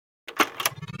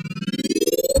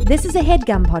This is a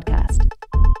HeadGum podcast.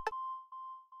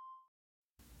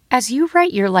 As you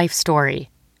write your life story,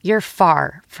 you're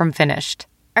far from finished.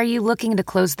 Are you looking to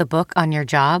close the book on your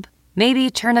job?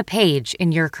 Maybe turn a page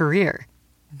in your career?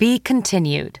 Be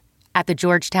continued at the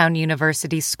Georgetown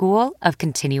University School of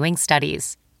Continuing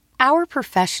Studies. Our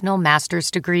professional master's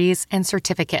degrees and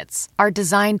certificates are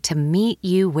designed to meet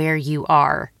you where you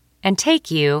are and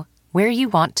take you where you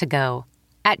want to go.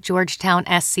 At Georgetown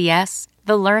SCS,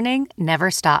 the learning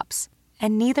never stops,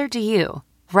 and neither do you.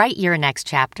 Write your next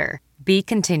chapter. Be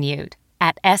continued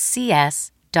at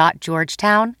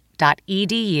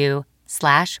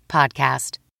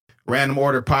scs.georgetown.edu/podcast. Random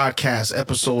Order Podcast,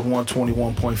 episode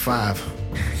 121.5.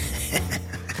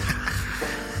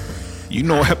 You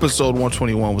know, episode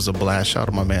 121 was a blast. Shout out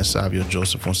to my man Savio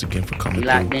Joseph once again for coming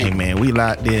through. Hey man, we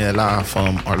locked in live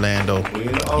from Orlando.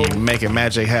 Yeah, making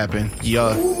magic happen.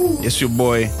 Yeah, it's your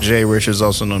boy Jay Richards,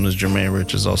 also known as Jermaine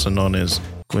Richards, also known as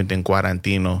Quentin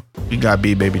Quarantino. We got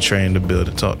B-Baby Trey in the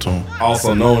building. Talk to him.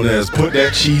 Also known as Put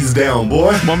That Cheese Down,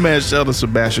 boy. My man Sheldon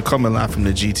Sebastian coming live from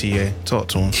the GTA. Talk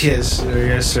to him. Yes,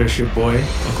 sir, it's your boy.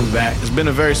 Welcome back. It's been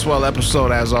a very swell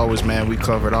episode as always, man. We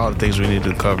covered all the things we needed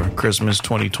to cover. Christmas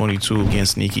 2022 again,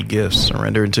 sneaky gifts,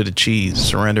 surrendering to the cheese,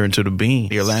 surrendering to the bean,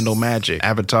 the Orlando Magic,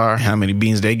 Avatar, how many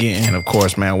beans they getting, and of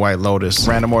course, man, White Lotus.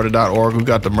 Randomorder.org. We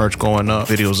got the merch going up,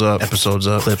 videos up, episodes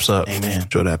up, clips up. Amen.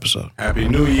 Enjoy the episode. Happy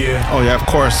New Year. Oh yeah, of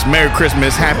course. Merry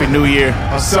Christmas. Happy New Year.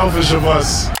 How selfish of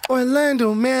us.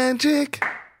 Orlando Magic.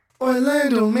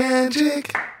 Orlando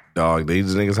Magic. Dog,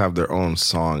 these niggas have their own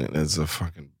song, and it's the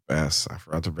fucking best. I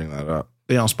forgot to bring that up.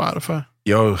 They on Spotify?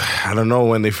 Yo, I don't know.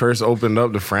 When they first opened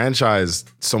up the franchise,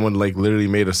 someone like literally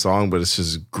made a song, but it's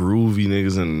just groovy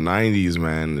niggas in the 90s,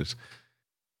 man.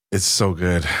 It's so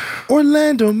good.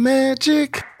 Orlando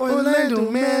Magic. Orlando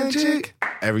Magic.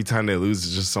 Every time they lose,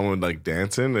 it's just someone like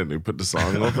dancing and they put the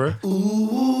song over.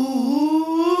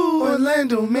 Ooh,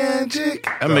 Orlando Magic.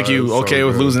 That make you so okay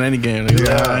with good. losing any game.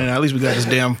 Yeah. At least we got this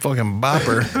damn fucking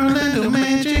bopper. Orlando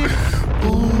Magic.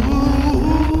 Ooh.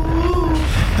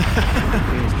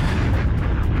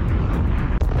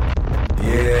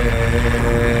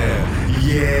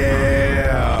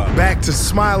 Yeah. Back to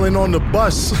smiling on the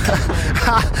bus.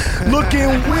 Looking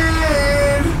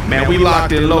weird. Man, we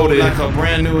locked and loaded like a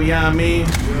brand new, you know what I mean?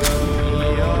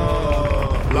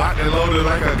 Locked and loaded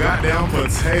like a goddamn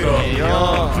potato.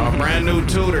 A brand new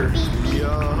tutor.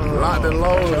 Locked and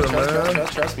loaded, man.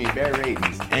 Trust me, bad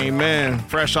ratings. Amen.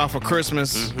 Fresh off of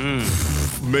Christmas.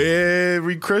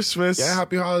 Merry Christmas. Yeah,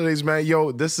 happy holidays, man.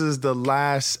 Yo, this is the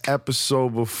last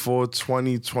episode before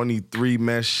 2023,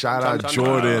 man. Shout out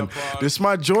Jordan. This is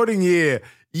my Jordan year.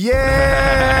 Yeah.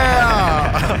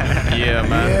 Yeah,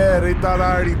 man. Yeah, they thought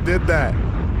I already did that.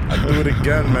 I do it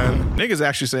again, man. Niggas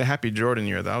actually say Happy Jordan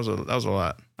year. That was a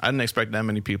lot. I didn't expect that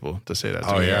many people to say that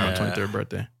to me on my 23rd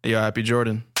birthday. Yeah, Happy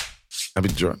Jordan. Happy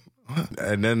Jordan.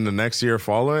 And then the next year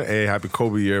following, hey, happy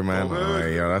Kobe year, man.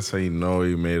 Like, yo, that's how you know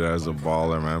you made it as a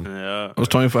baller, man. Yeah. It was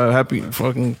 25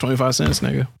 cents,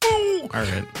 nigga. All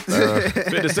right.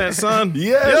 50 cents, son.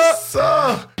 Yes,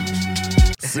 sir.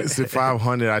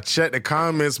 6,500. I checked the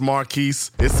comments,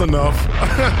 Marquise. It's enough. We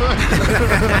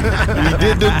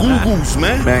did the Googles,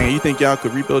 man. Man, you think y'all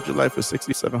could rebuild your life for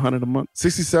 $6,700 a month?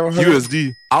 6,700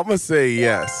 USD. I'm gonna say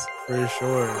yes. For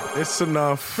sure. It's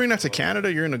enough. Bring that to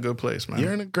Canada, you're in a good place, man.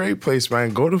 You're in a great place,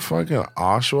 man. Go to fucking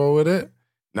Oshawa with it.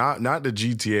 Not the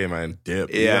GTA, man. Dip.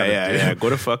 You gotta dip. Go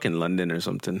to fucking London or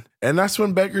something. And that's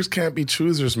when beggars can't be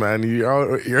choosers, man.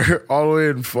 You're all the way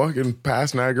in fucking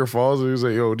past Niagara Falls, and he's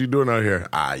like, yo, what are you doing out here?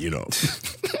 You know.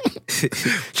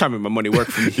 Trying to make my money work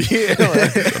for me. Yeah.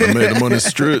 I made the money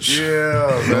stretch.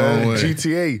 Yeah, man. way.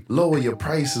 GTA. Lower your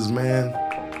prices, man.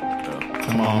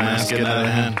 Come on, man. Let's get out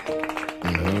of hand.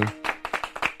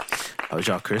 How was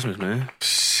y'all Christmas, man?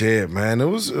 Shit, man. It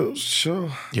was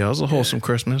chill. Yeah, it was a wholesome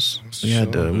Christmas. We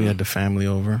had the family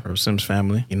over, or Sims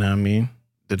family. You know what I mean?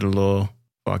 Did a little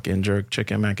fucking jerk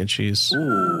chicken mac and cheese.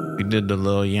 Ooh. We did the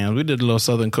little yams. We did the little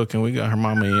southern cooking. We got her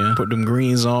mama in. Put them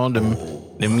greens on, them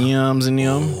yums in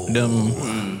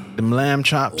them lamb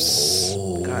chops.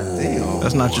 God damn.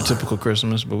 That's not your typical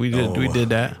Christmas, but we did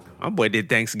that. My boy did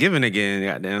Thanksgiving again.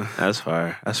 Goddamn. That's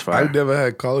fire. I've never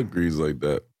had collard greens like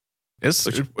that. Is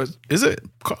it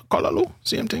Kalalo?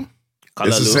 CMT?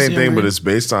 It's the same thing, but it's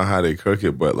based on how they cook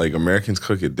it. But like Americans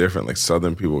cook it different. Like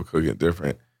Southern people cook it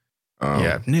different.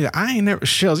 Yeah, nigga, I ain't never.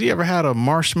 Shells, you ever had a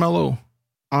marshmallow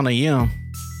on a yam?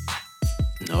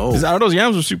 No. Are those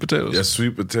yams or sweet potatoes? Yeah,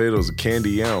 sweet potatoes,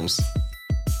 candy yams.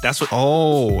 That's what.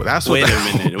 Oh, that's what.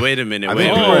 Wait a minute.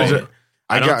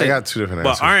 I got two different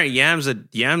answers. But aren't yams are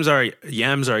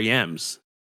yams?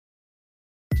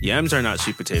 Yams are not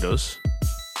sweet potatoes.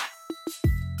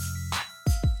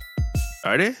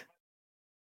 Are they?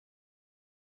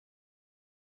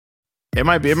 It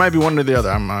might be one or the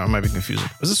other. I might be confusing.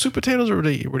 Was it sweet potatoes or were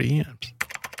they yams?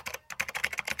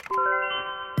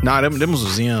 Nah, them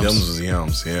was yams. Them was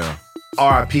yams, yeah.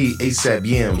 R.I.P. ASAP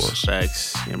Yams.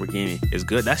 Facts. Lamborghini. It's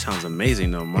good. That sounds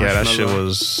amazing though. Yeah, that shit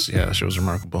was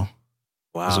remarkable.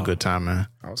 Wow. It was a good time, man.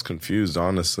 I was confused,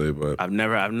 honestly, but I've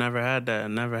never had that. I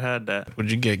never had that.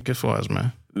 What'd you get gift-wise,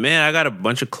 man? Man, I got a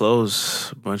bunch of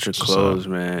clothes.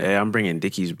 Man. Hey, I'm bringing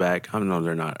Dickies back. I know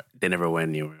they never went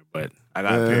anywhere, but I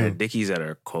got a pair of Dickies that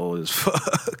are cold as fuck.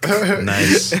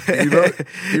 Nice.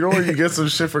 You know when you get some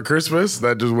shit for Christmas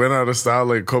that just went out of style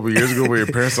like a couple years ago where your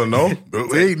parents don't know?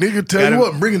 Hey, nigga, tell you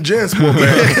what, I'm bringing JanSport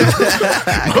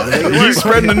back. He's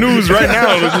spreading the news right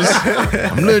now.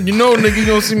 I'm letting you know, nigga, you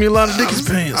gonna see me a lot of Dickies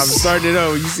pants. I'm starting it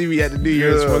out. You see me at the New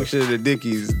Year's function at the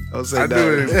Dickies.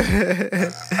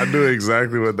 I knew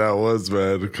exactly what that was,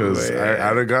 man, because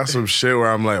I done got some shit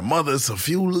where I'm like, mother, it's a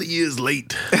few years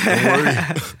late. Don't worry.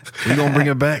 We gonna bring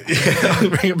it back.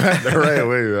 Bring it back the right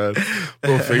way, man.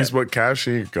 Little Facebook cash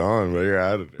ain't gone, but you're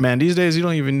out of it. Man, these days you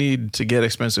don't even need to get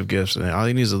expensive gifts. All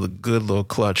you need is a good little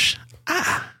clutch.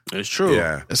 It's true.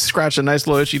 Yeah. Scratch a nice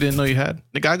little itch you didn't know you had.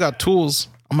 Nigga, I got tools.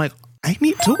 I'm like, I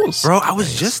need tools. Bro, I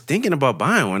was just thinking about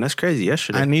buying one. That's crazy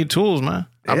yesterday. I need tools, man.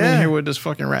 I've been here with this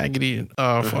fucking raggedy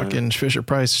fucking Fisher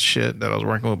Price shit that I was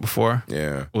working with before.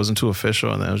 Yeah. It wasn't too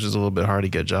official, and it was just a little bit hard to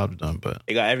get jobs done, but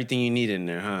They got everything you need in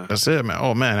there, huh? that's it, man.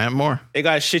 Oh, man, and more. They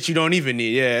got shit you don't even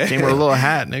need, yeah. Came with a little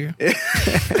hat, nigga.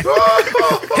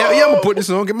 Hell yeah, I'm gonna put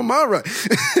this on, get my mind right.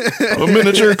 A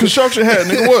miniature construction hat,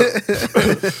 nigga, what?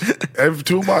 If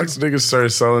Toolbox niggas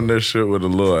started selling their shit with a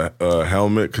little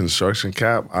helmet construction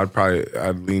cap,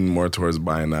 I'd lean more towards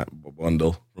buying that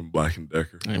bundle from Black &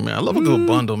 Decker. Hey, man, I love a good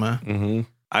bundle, man. Mm-hmm.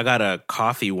 I got a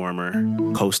coffee warmer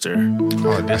coaster.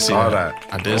 Oh, I did see saw that.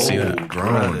 I did see that.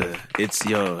 Grown. It's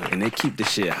and they keep the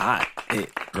shit hot.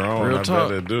 Grown, Real I talk.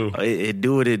 bet it do. It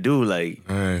do what it do, like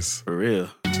Nice. for real.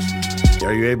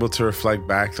 Are you able to reflect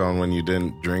back on when you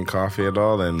didn't drink coffee at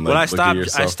all? And Well, I look at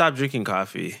yourself? stopped drinking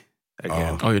coffee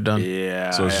again. Oh, you're done? Yeah.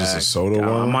 So it's just a soda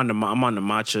I'm one? on the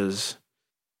matchas.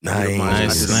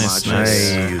 Nice.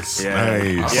 Yeah.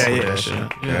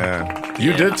 Yeah.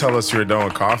 You did tell us you were done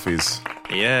with coffees.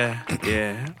 Yeah.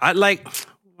 I like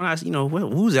when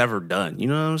who's ever done? You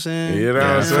know what I'm saying? You know what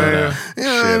I'm saying? You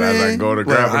know Shit, what I I'd mean? like go to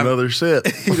grab another shit.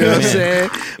 You know what I'm saying?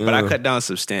 But I cut down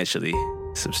substantially.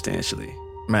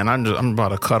 Man, I'm about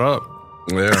to cut up.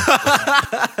 Yeah.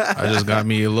 I just got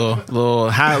me a little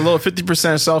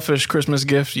 50% selfish Christmas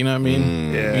gift. You know what I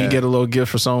mean? Yeah. You get a little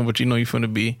gift for someone, but you know you're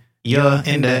finna be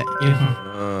in that. You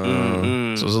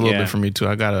know? So it's a little bit for me too.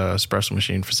 I got a espresso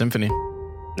machine for Symphony.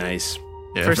 Nice.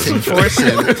 Yeah, First for thing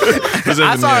Symphony. first.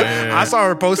 I saw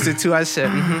her posted too. I said,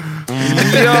 I'm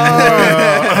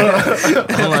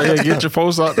like, yeah, get your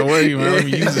post out the way, man. Let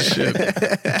me use this shit.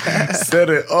 Set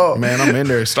it up. Man, I'm in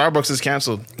there. Starbucks is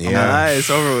canceled. Nah, it's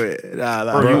over with.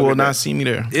 Bro, you will not see me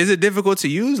there. Is it difficult to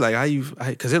use? Like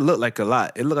because it looked like a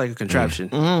lot. It looked like a contraption.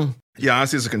 Yeah,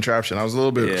 honestly, it's a contraption. I was a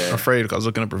little bit afraid because I was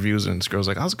looking up reviews and this girl's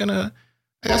like, I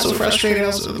got so frustrated. I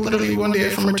was literally one day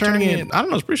from returning it. I don't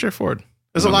know. It's pretty straightforward.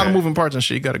 There's a lot of moving parts and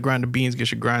shit. You got to grind the beans,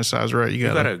 get your grind size right. You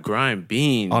got to grind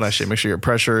beans. All that shit. Make sure your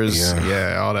pressure is,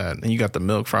 all that. And you got the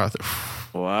milk froth.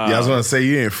 Wow. Yeah, I was going to say,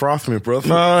 you ain't froth me, bro.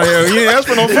 No, you ain't ask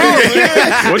for no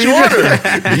froth. What you order?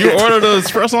 You ordered the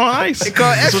espresso on ice. It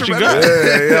called That's extra. what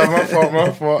you got. My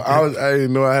fault. I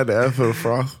didn't know I had to ask for the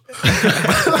froth.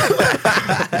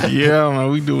 Yeah,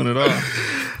 man, we doing it all.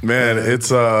 Man,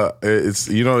 it's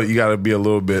you got to be a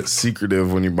little bit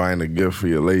secretive when you're buying a gift for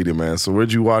your lady, man. So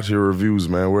where'd you watch your reviews,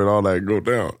 man? Where'd all that go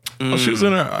down? Oh, she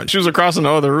was across in the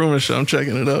other room and shit. I'm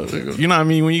checking it out. You know what I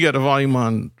mean? When you got the volume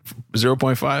on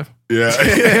 0.5.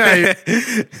 Yeah.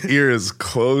 Ear is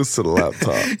close to the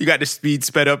laptop. You got the speed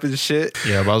sped up and shit.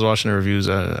 Yeah, but I was watching the reviews.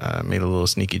 I made a little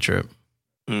sneaky trip.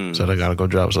 So I got to go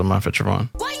drop something off at Trevon.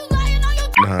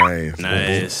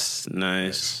 Nice.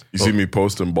 You see me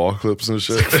posting ball clips and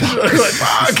shit?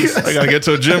 I gotta get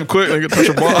to a gym quick. I gotta touch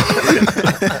a ball.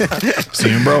 See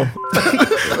him, bro.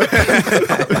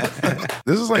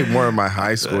 This is like more of my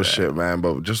high school shit, man.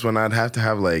 But just when I'd have to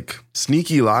have like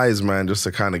sneaky lies, man, just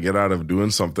to kind of get out of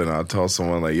doing something, I'll tell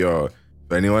someone like, yo,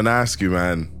 if anyone asks you,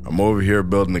 man, I'm over here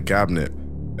building a cabinet.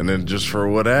 And then just for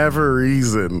whatever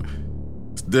reason,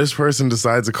 this person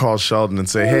decides to call Sheldon and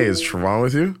say, "Hey, is Trevon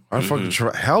with you?" I fucking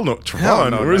hell no,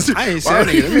 Trevon. Where's he? I ain't saying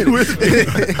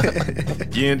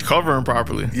You ain't covering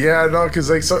properly. Yeah, no,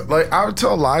 because I would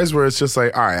tell lies where it's just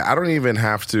like, all right, I don't even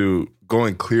have to go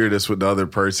and clear this with the other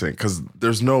person because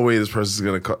there's no way this person's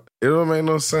gonna. It don't make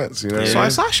no sense, you know. So I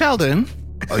saw Sheldon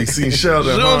Oh, you seen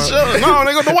Sheldon? Sheldon. No,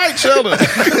 they got the white Sheldon.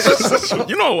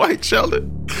 You know white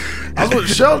Sheldon. I was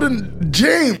with Sheldon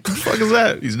James. What the fuck is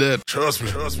that? He's dead. Trust me.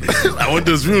 I went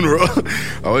to his funeral.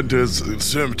 I went to his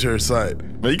cemetery site.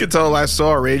 But you can tell life's so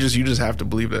outrageous, you just have to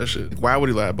believe that shit. Why would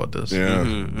he lie about this? Yeah.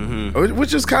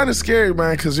 Which is kind of scary,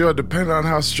 man, because, depending on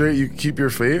how straight you keep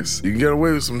your face, you can get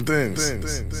away with some things.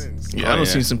 Yeah, I don't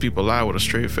see some people lie with a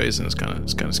straight face, and it's kind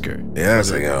of scary. Yeah,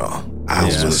 it's like, I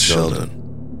was with Sheldon.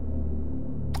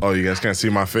 Oh, you guys can't see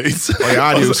my face? Oh, yeah,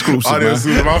 audio exclusive, Audio man.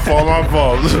 exclusive. My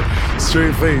fault.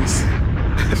 Straight face.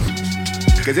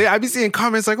 Because I be seeing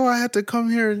comments like, I had to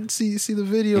come here and see the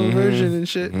video version and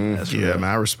shit. Yeah, man,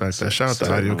 I respect that. Shout out to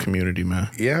the audio community, man.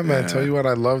 Yeah, man. Tell you what,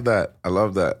 I love that.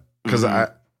 Because I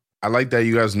like that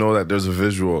you guys know that there's a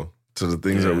visual to the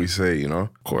things that we say,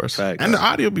 Of course. Facts. And the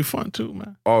audio be fun too,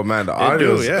 man. Oh, man, the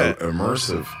audio is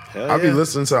immersive. Hell I'll be yeah.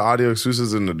 listening to audio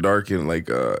exclusives in the dark and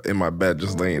in my bed,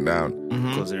 just laying down,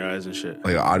 Closing your eyes and shit.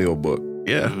 like an audio book.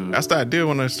 Yeah, that's the idea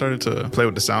when I started to play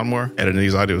with the sound more, editing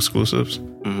these audio exclusives.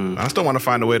 I still want to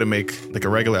find a way to make like a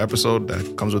regular episode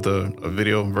that comes with a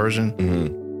video version.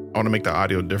 I want to make the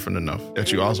audio different enough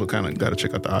that you also kind of got to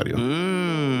check out the audio.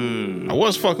 I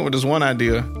was fucking with this one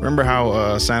idea. Remember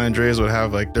how San Andreas would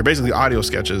have they're basically audio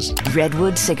sketches.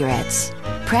 Redwood Cigarettes,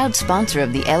 proud sponsor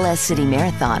of the LS City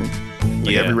Marathon.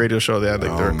 Like every radio show, they had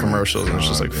their commercials, and it's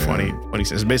just funny.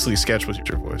 It's basically a sketch with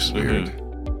your voice. Weird.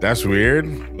 That's weird.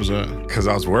 What's that? Because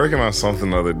I was working on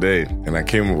something the other day, and I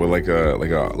came up with like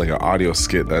an audio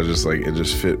skit that it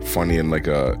just fit funny in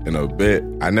in a bit.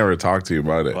 I never talked to you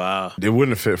about it. Wow. It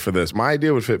wouldn't fit for this. My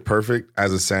idea would fit perfect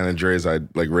as a San Andreas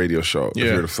radio show. Yeah. If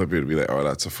you were to flip it, it'd be like, oh,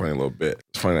 that's a funny little bit.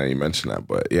 It's funny that you mentioned that,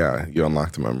 but yeah, you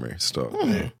unlocked the memory still.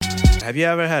 Have you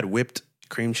ever had whipped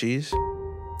cream cheese?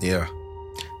 Yeah.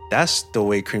 That's the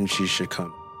way cream cheese should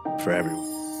come for everyone.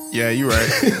 Yeah, you're right.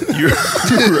 You're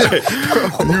right.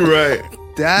 You're right.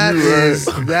 That is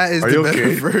the better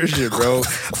version, bro.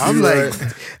 I'm like,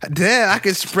 damn, I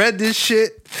can spread this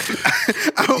shit.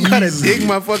 I don't gotta dig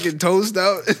my fucking toast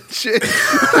out and shit.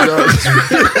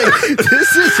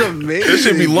 This is amazing. This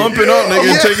should be lumping up,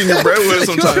 nigga, and taking your bread with it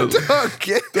sometimes.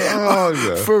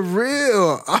 For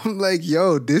real. I'm like,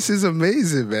 yo, this is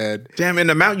amazing, man. Damn, and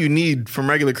the amount you need from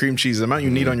regular cream cheese, the amount you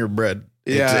need on your bread.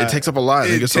 Yeah. It takes up a lot.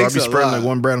 It Nigga, so I'll be takes a spreading lot.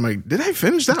 one bread. I'm like, did I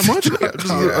finish that much?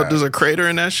 There's a crater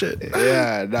in that shit.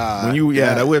 Yeah, nah. When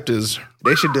that whipped is.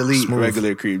 They should delete Smooth.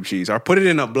 regular cream cheese or put it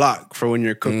in a block for when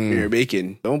you're cooking your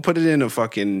bacon. Don't put it in a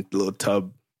fucking little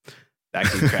tub that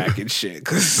can crack and shit.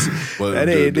 Cause that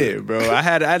ain't it, bro. I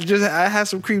had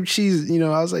some cream cheese.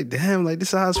 I was like, damn,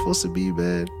 this is how it's supposed to be,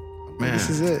 man. This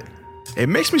is it. It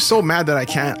makes me so mad that I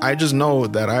can't. I just know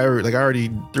that I already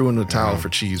threw in the towel for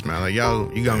cheese, man. Like,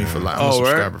 y'all, you got me for life. I'm a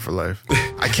subscriber for life.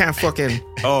 I can't fucking.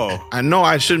 I know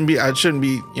I shouldn't be. You know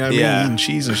what I mean? Eating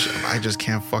cheese and shit. I just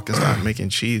can't fucking stop making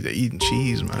cheese. Eating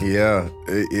cheese, man. Yeah.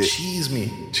 Cheese me.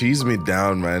 Cheese me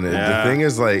down, man. The thing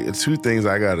is, two things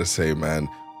I gotta say, man.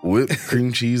 Whipped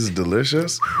cream cheese is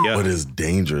delicious, but it's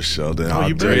dangerous, Sheldon. Oh,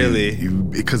 you really?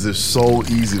 Because it's so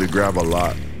easy to grab a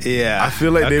lot. Yeah. I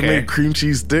feel like they make cream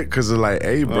cheese thick because they're like,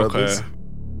 hey, brothers,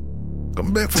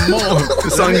 come back for more.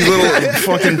 It's on these little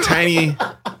fucking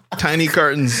tiny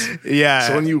cartons. Yeah.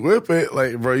 So when you whip it,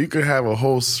 bro, you could have a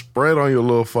whole spread on your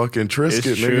little fucking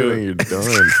Triscuit, nigga, and you're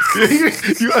done.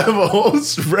 You have a whole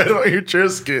spread on your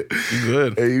Triscuit. You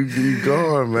good. Hey, you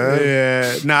gone, man.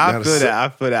 Yeah. Nah, I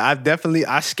feel that.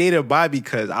 I skated by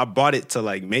because I bought it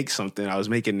to make something. I was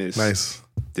making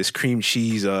this cream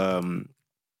cheese,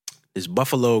 this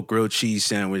buffalo grilled cheese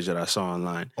sandwich that I saw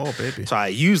online. Oh, baby. So I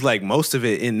used most of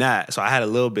it in that. So I had a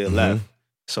little bit left.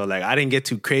 So I didn't get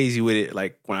too crazy with it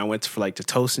when I went for the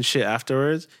toast and shit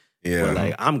afterwards. Yeah.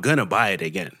 But I'm gonna buy it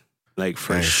again.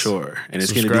 For sure. And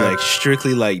it's Subscribe. gonna be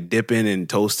strictly dipping and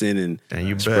toasting and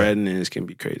spreading, and it's gonna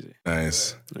be crazy.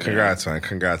 Nice. Congrats, man.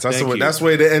 Congrats. That's Thank you. That's the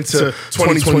way to enter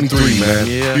 2023, man.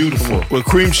 Yeah. Beautiful. With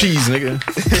cream cheese, nigga.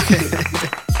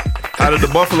 How did the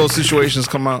buffalo situations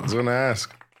come out? I was gonna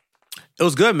ask. It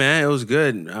was good, man. It was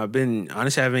good. I've been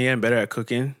getting better at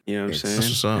cooking. You know what I'm saying? That's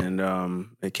what's up. And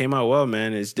it came out well,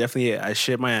 man. It's definitely I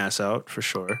shit my ass out for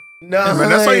sure. Yeah, man,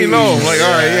 that's how you know. I'm like,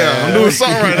 all right, I'm doing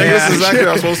something right. This is exactly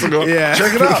how I'm supposed to go. Yeah,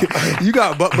 check it out. You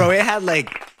got, bro. It had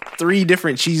 3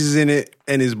 different cheeses in it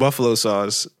and his buffalo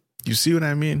sauce. You see what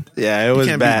I mean? Yeah, it was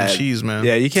can't bad. beat the cheese, man.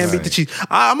 Yeah, you can't beat the cheese.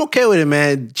 I'm okay with it,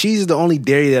 man. Cheese is the only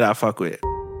dairy that I fuck with.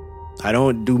 I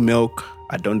don't do milk.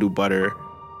 I don't do butter.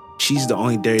 Cheese is the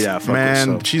only dairy that I fuck with.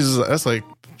 Man, cheese is that's like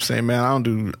saying, man, I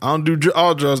don't do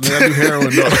all drugs, man. I do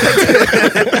heroin. Though.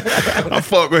 I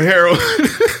fuck with heroin.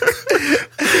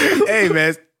 Hey,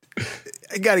 man.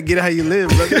 You gotta get it how you live,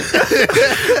 brother.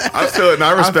 I feel it. And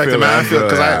I respect it, man. I feel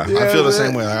because I feel the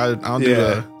same way. Like, I don't do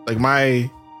the like my.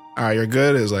 All right, you're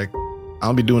good. Is like I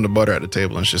don't be doing the butter at the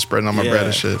table and shit, spreading on my bread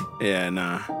and shit. Yeah,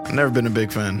 nah. I've never been a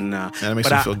big fan. Nah, and it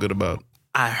makes me feel good about.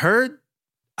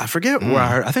 I forget where I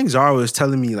heard. I think Zara was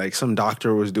telling me like some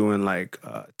doctor was doing like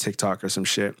TikTok or some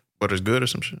shit. Butter's good or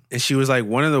some shit. And she was like,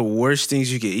 one of the worst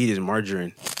things you can eat is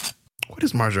margarine. What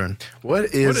is margarine?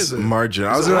 What is margarine?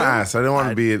 I was gonna ask. I didn't want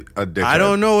to be a dickhead. I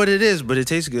don't know what it is, but it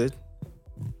tastes good.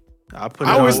 I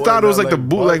always thought it was like the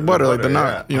bootleg butter, like the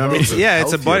not. You know what I mean? Yeah,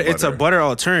 it's a butter. It's a butter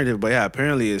alternative, but yeah,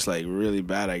 apparently it's like really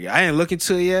bad. I didn't look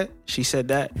into it yet. She said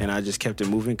that, and I just kept it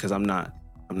moving because I'm not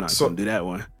gonna do that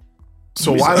one.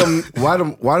 So why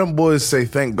them boys say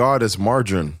thank God it's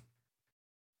margarine?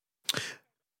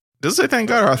 Does it say thank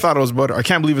God or I thought it was butter? I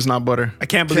can't believe it's not butter. I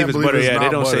can't believe it's butter. Yeah, they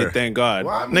don't say thank God.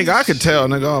 Well, nigga, I could tell,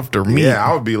 nigga, off the meat. Yeah,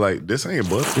 I would be like, this ain't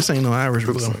butter. This ain't no average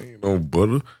butter. This ain't no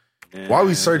butter. Yeah, why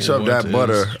we search up that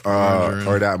butter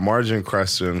or that margarine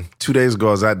question? 2 days ago,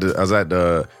 I was at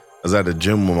the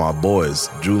gym with my boys,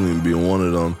 Julian being one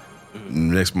of them.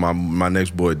 My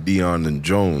next boy Dion and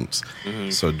Jones.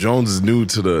 So Jones is new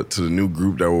to the new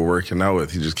group that we're working out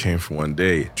with. He just came for one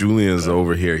day. Julian's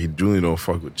over here. Julian don't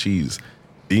fuck with cheese.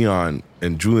 Dion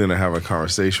and Julian are having a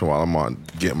conversation while I'm on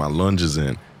getting my lunges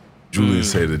in. Julian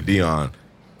say to Dion,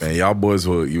 "Man, y'all boys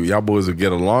will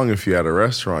get along if you at a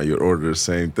restaurant. You'd order the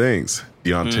same things."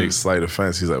 Dion takes slight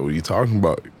offense. He's like, "What are you talking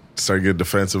about?" Start getting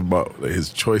defensive about his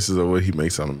choices of what he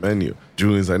makes on the menu.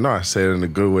 Julian's like, "No, I say it in a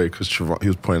good way," because he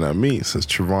was pointing at me. Since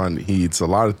Trevon, he eats a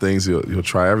lot of things. He'll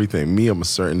try everything. Me, I'm a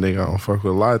certain nigga. I don't fuck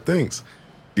with a lot of things.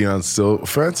 Dion's still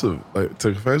offensive. Like,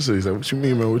 took offense to it. He's like, "What you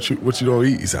mean, man? What you don't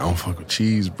eat?" He said, "I don't fuck with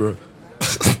cheese, bro."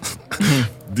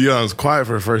 Dion's quiet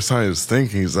for the first time. He's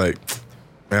thinking. He's like,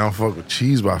 "Man, I don't fuck with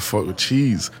cheese, but I fuck with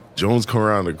cheese." Jones come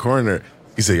around the corner.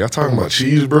 He said, "Y'all talking about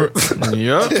cheese, bro?"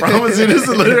 Yeah. Promise you this is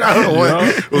literally I don't know.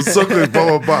 It was something blah,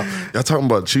 blah, blah. "Y'all talking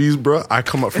about cheese, bro?" I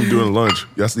come up from doing lunch.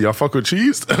 Y'all fuck with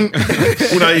cheese?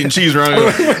 We're not eating cheese around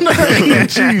here. We're not eating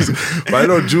cheese. But I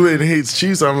know Julian hates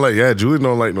cheese. So I'm like, yeah, Julian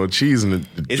don't like no cheese. And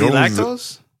is he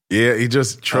lactose? Yeah, he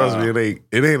just trust me.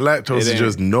 It ain't lactose. It's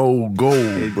just no go,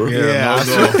 bro. Yeah,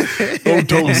 no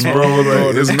toast, bro.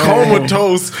 Like, it's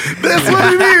comatose. That's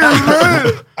what it is,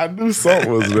 man. I knew something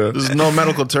was there. There's no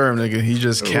medical term, nigga. He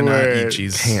just cannot eat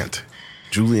cheese. Can't.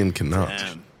 Julian cannot.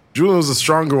 Damn. Julian was the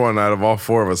stronger one out of all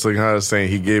four of us. Like I was saying,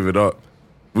 he gave it up.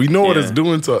 We know what it's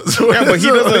doing to us. Yeah, but he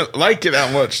doesn't like it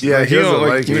that much. Yeah, he doesn't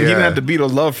like it. He didn't have to beat a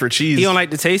love for cheese. He don't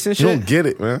like the taste and shit? He don't get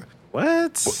it, man.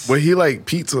 What? But he like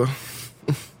pizza.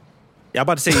 Y'all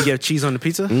about to say you get cheese on the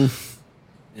pizza?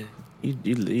 Yeah,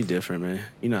 you different, man.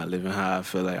 You're not living how I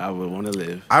feel like I would want to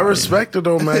live. I respect it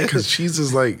though, man, because cheese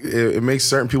is like it makes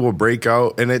certain people break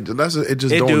out, and it just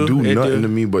don't do nothing to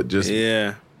me, but just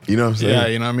you know what I'm saying? Yeah,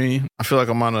 you know what I mean. I feel like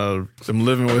I'm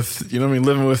living with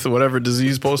living with whatever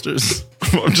disease posters.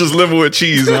 I'm just living with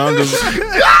cheese, man. I'm just like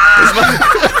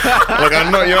I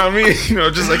know, you know what I mean.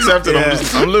 Just accept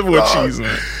it. I'm living with cheese,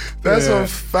 man. That's a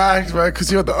fact, man. Because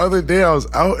the other day I was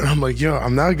out and I'm like,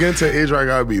 I'm not getting to an age where I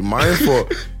gotta be mindful.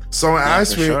 Someone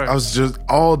asked me, I was just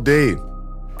all day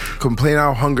complaining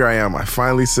how hungry I am. I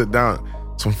finally sit down.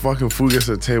 Some fucking food gets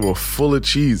to the table full of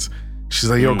cheese. She's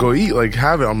like, "Yo, go eat, like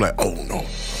have it." I'm like, "Oh no."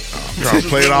 I'm trying to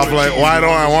play it off like, "Why don't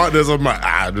I want this?" I'm like,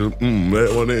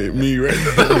 that one ain't me right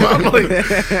now. I'm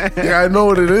like, I know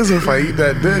what it is if I eat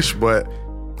that dish, but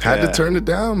had to turn it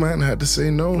down, man. Had to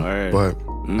say no. Right. But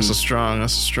that's a strong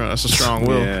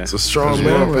will. Yeah. It's a strong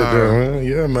man right there, man.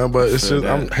 Yeah, man. But it's just,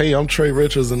 I'm Trey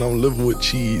Richards and I'm living with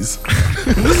cheese.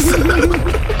 That's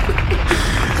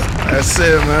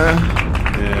it, man.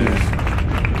 Yeah.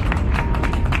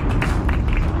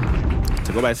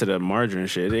 To go back to the margarine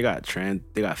shit, they got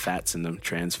fats in them,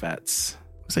 trans fats.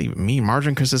 What's that even mean?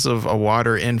 Margarine consists of a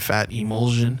water and fat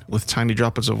emulsion with tiny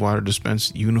droplets of water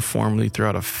dispensed uniformly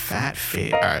throughout a fat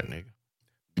phase. All right, nigga.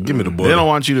 Give me the book. They don't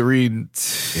want you to read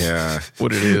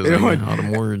what it is, all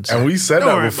them words. And we said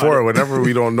that before. Whenever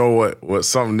we don't know what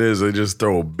something is, they just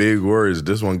throw big words.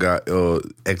 This one got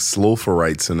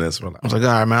exlophorites in this one. I was like, all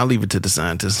right, man, I'll leave it to the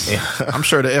scientists. I'm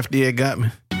sure the FDA got me.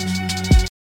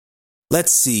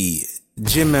 Let's see.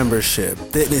 Gym membership,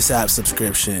 fitness app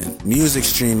subscription, music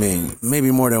streaming, maybe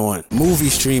more than one. Movie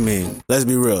streaming, let's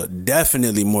be real,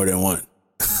 definitely more than one.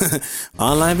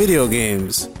 Online video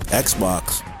games,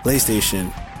 Xbox, PlayStation,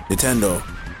 Nintendo.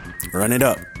 Run it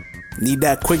up. Need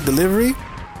that quick delivery?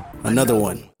 Another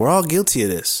one. We're all guilty of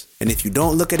this. And if you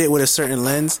don't look at it with a certain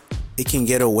lens, it can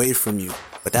get away from you.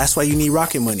 But that's why you need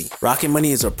Rocket Money. Rocket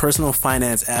Money is a personal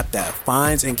finance app that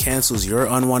finds and cancels your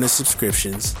unwanted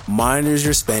subscriptions, monitors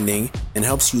your spending, and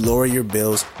helps you lower your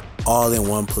bills all in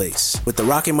one place. With the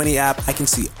Rocket Money app, I can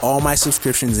see all my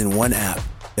subscriptions in one app.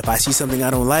 If I see something I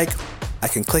don't like, I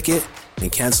can click it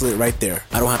and cancel it right there.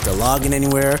 I don't have to log in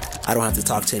anywhere. I don't have to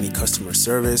talk to any customer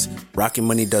service. Rocket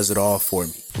Money does it all for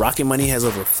me. Rocket Money has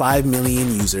over 5 million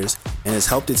users and has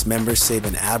helped its members save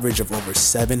an average of over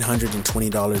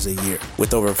 $720 a year,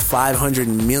 with over $500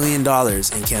 million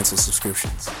in canceled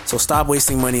subscriptions. So stop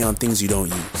wasting money on things you don't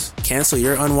use. Cancel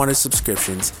your unwanted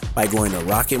subscriptions by going to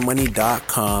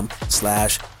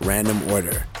rocketmoney.com/random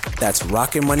order. That's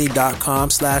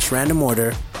rocketmoney.com/random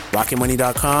order.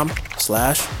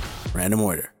 rocketmoney.com/random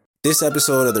order. This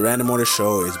episode of the Random Order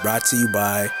Show is brought to you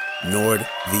by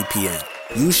NordVPN.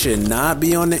 You should not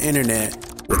be on the internet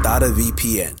without a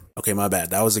VPN. Okay, my bad.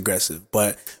 That was aggressive.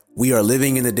 But we are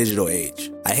living in the digital age.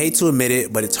 I hate to admit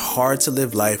it, but it's hard to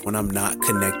live life when I'm not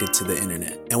connected to the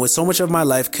internet. And with so much of my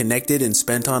life connected and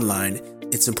spent online,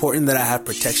 it's important that I have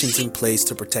protections in place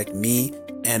to protect me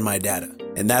and my data.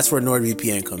 And that's where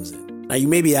NordVPN comes in. Now, you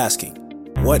may be asking,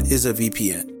 what is a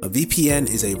VPN? A VPN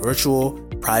is a virtual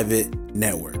private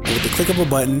network. And with the click of a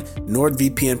button,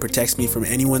 NordVPN protects me from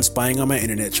anyone spying on my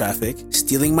internet traffic,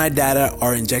 stealing my data,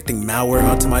 or injecting malware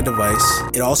onto my device.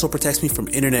 It also protects me from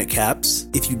internet caps.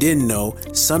 If you didn't know,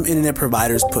 some internet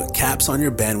providers put caps on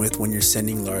your bandwidth when you're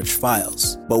sending large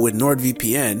files. But with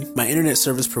NordVPN, my internet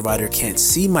service provider can't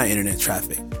see my internet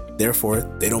traffic. Therefore,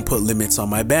 they don't put limits on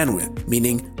my bandwidth,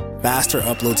 meaning faster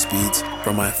upload speeds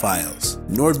for my files.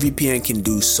 NordVPN can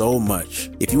do so much.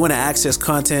 If you want to access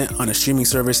content on a streaming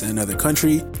service in another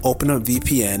country, open up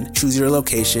VPN, choose your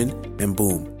location, and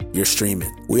boom, you're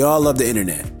streaming. We all love the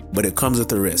internet, but it comes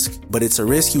with a risk. But it's a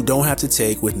risk you don't have to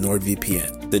take with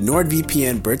NordVPN. The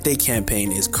NordVPN birthday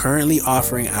campaign is currently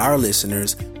offering our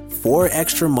listeners 4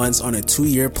 extra months on a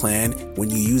 2-year plan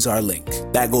when you use our link.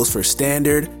 That goes for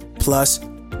standard, plus,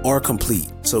 or complete.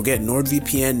 So get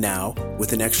NordVPN now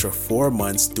with an extra 4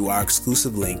 months through our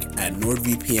exclusive link at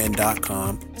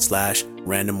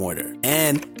nordvpn.com/random order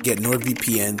and get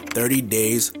NordVPN 30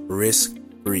 days risk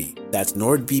free. That's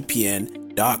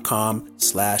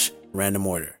nordvpn.com/random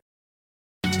order.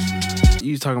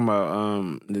 You talking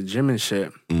about the gym and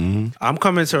shit. Mm-hmm. I'm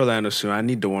coming to Orlando soon. I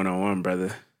need the 1-on-1,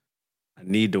 brother. I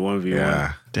need the 1v1.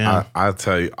 Yeah. Damn. I'll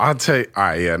tell you. All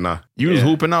right, yeah, nah. You was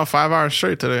hooping out 5 hours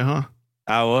straight today, huh?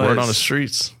 I was. Word on the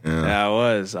streets. Yeah, I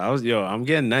was. Yo, I'm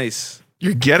getting nice.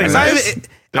 You're getting it's nice?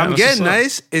 I'm getting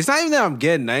nice. It's not even that I'm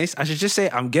getting nice. I should just say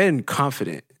I'm getting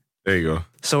confident. There you go.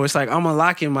 So it's like I'm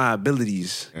unlocking my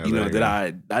abilities,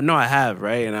 that I know I have,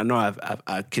 right? And I know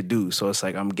I could do. So it's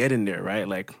like I'm getting there, right?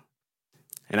 Like,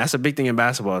 and that's a big thing in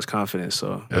basketball is confidence.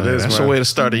 So that's a way to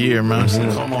start the year, man.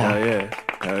 Mm-hmm. Come on.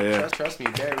 Hell yeah. Trust me,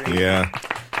 Gary. Yeah.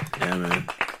 Yeah, man.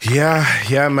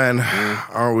 Yeah, man.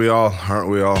 Aren't we all? Aren't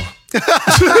we all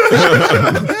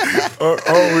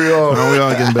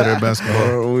getting better at basketball?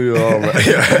 Aren't we all, man?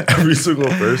 Yeah, every single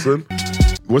person.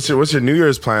 What's your New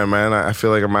Year's plan, man? I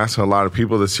feel like I'm asking a lot of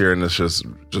people this year, and it's just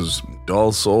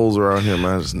dull souls around here,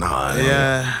 man. Just nah.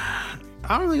 Yeah.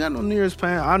 I don't really got no New Year's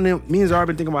plan. Me and Zara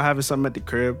been thinking about having something at the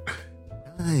crib.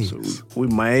 Nice. So we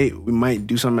might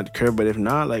do something at the crib, but if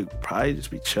not, like probably just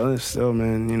be chilling still,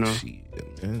 man. You know,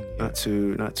 not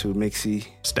too mixy.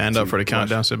 Stand up for the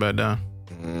countdown, sit back down.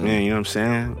 Man, you know what I'm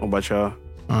saying? What about y'all?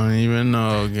 I don't even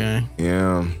know, gang.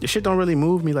 Yeah. Your shit don't really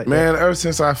move me like man, that. Ever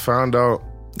since I found out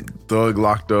Thug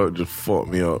locked up, just fucked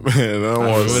me up, man.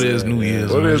 What is New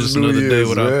Year's? What is New Year's, day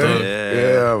without man? Thug?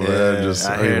 Yeah, man. Just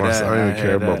I don't even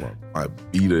care about my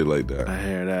beat it like that. I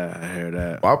hear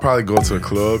that. Well, I'll probably go to a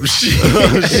club.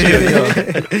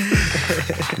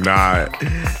 Nah.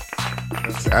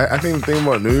 I think the thing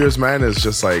about New Year's, man, is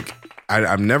just like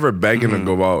I'm never begging to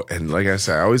go out, and like I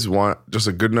said, I always want just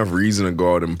a good enough reason to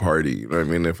go out and party. You know what I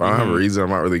mean? If I don't have a reason, I'm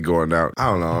not really going out. I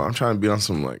don't know. I'm trying to be on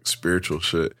some like spiritual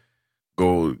shit.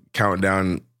 Go count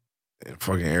down in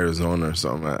fucking Arizona or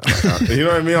something. You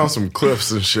know what I mean? On some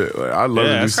cliffs and shit. Like I'd love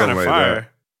to do something like that.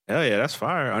 Hell yeah, that's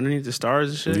fire. Underneath the stars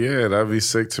and shit. Yeah, that'd be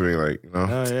sick to me. Like, you know.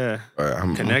 Hell yeah.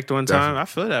 I'm Connect one time. I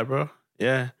feel that, bro.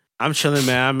 Yeah. I'm chilling,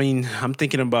 man. I mean, I'm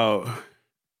thinking about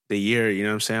the year, you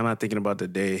know what I'm saying? I'm not thinking about the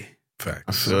day. Facts.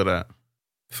 I feel that.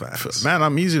 Facts. Man,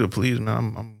 I'm easy to please,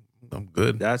 man. I'm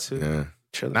good. That's it. Yeah.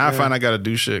 Chilling, now I find I got to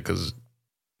do shit because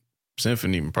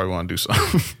Symphony probably want to do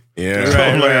something.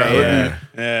 Yeah. Right.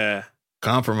 Yeah.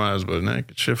 Compromise, but man,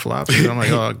 shit flops. I'm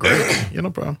like, oh, great.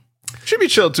 No problem. She be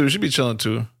chill too. She be chilling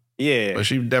too. Yeah. But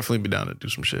she definitely be down to do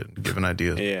some shit, giving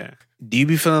ideas. Yeah. Do you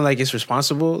be feeling like it's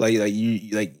responsible? Like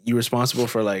you responsible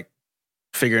for like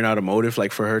figuring out a motive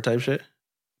like for her type shit?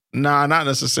 Nah, not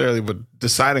necessarily, but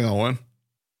deciding on one.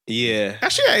 Yeah.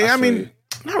 Actually, I mean,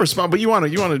 not responsible, but you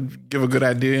want to give a good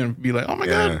idea and be like, oh my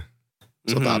God.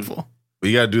 So thoughtful. But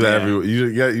you gotta do that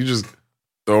you just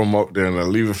throw them up there and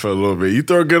then leave it for a little bit. You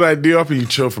throw a good idea up and you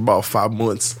chill for about 5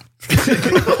 months.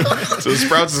 So it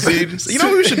sprouts the seed. You know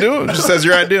what we should do? It just says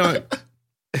your idea. Like,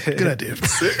 good idea.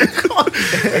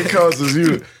 It causes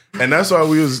you. And that's why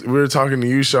we were talking to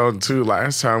you, Sean, too,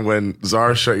 last time when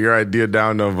Zara shut your idea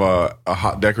down of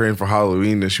decorating for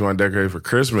Halloween and she wanted to decorate for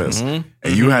Christmas.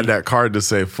 And you had that card to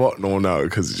say fuck no now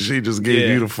because she just gave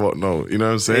you the fuck no. You know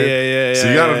what I'm saying? So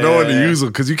you got to know when to use them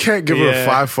because you can't give her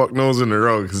 5 fuck no's in a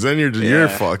row because then you're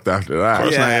fucked after that. Of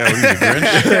course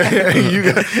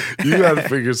you got to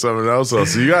figure something else out.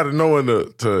 So you got to know when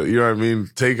to, you know what I mean,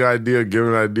 take an idea, give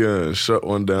an idea, and shut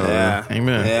one down. Yeah.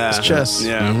 Amen. Yeah. It's chess.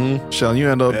 Yeah. Sean, you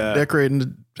end up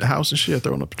decorating the house and shit,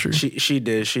 throwing up a tree. She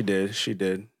did.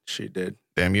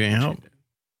 Damn, you didn't help.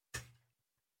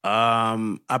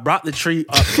 I brought the tree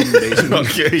up from the basement.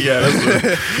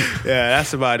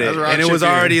 That's about it. And it was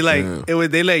already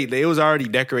it was already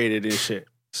decorated and shit.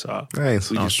 So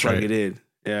nice. We just plug it in.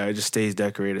 Yeah, it just stays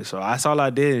decorated. So that's all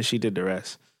I did, and she did the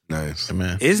rest. Nice,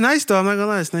 man. It's nice though. I'm not gonna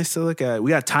lie. It's nice to look at. We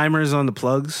got timers on the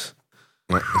plugs.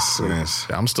 Nice.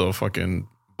 I'm still fucking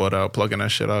butt out plugging that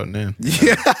shit out and then.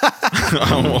 Yeah.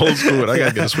 I'm old school. I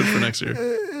gotta get a Switch for next year.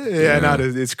 No,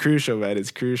 it's crucial, man. It's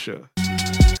crucial.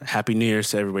 Happy New Year's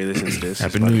to everybody listening to this.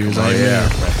 Happy New Year's. Oh, yeah.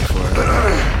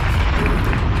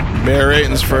 Bear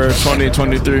ratings for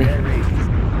 2023.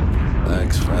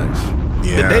 Facts.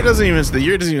 Yeah. The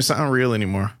year doesn't even sound real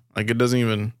anymore. Like it doesn't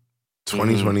even.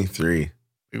 2023.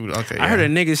 Okay. I heard a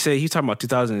nigga say, he talking about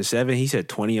 2007. He said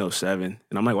 2007.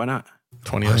 And I'm like, why not?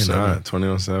 2007.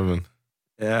 2007.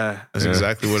 Yeah. That's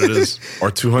exactly what it is.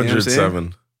 Or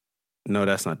 207. No,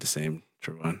 that's not the same,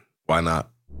 Trevon. Why not?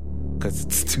 Because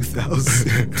it's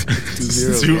 2000.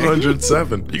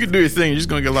 207. You can do your thing. You're just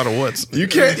going to get a lot of what's. You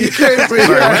can't figure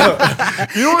it out.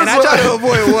 You know what's I try to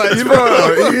avoid what. You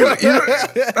know,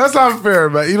 that's not fair,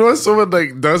 man. You know when someone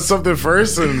like does something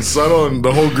first and subtle and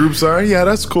the whole group's like, yeah,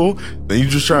 that's cool. Then you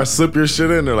just try to slip your shit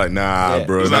in. They're like, nah,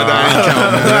 bro.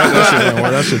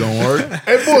 That shit don't work.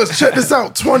 Hey, boys, check this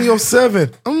out.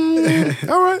 2007.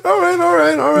 All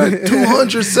right.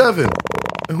 207.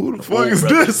 Who the fuck is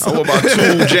this? What about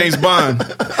 2 James Bond?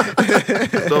 007,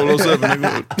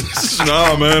 nigga.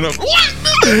 Nah, man. What?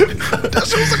 That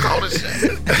shit was the coldest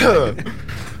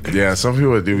shit. Yeah, some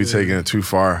people do be taking it too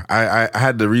far. I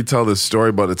had to retell this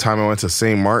story about the time I went to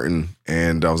St. Martin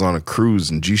and I was on a cruise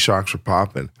and G-Shocks were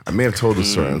popping. I may have told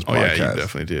this story on this podcast. Yeah, you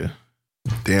definitely did.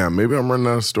 Damn, maybe I'm running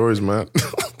out of stories, man.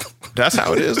 That's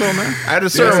how it is, though, man. At a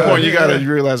certain point, you gotta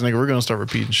realize, nigga, we're gonna start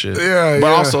repeating shit. Yeah,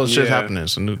 but also, shit's happening.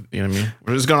 So, you know what I mean?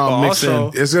 We're just gonna all mix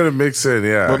in. It's gonna mix in,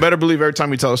 yeah. But better believe every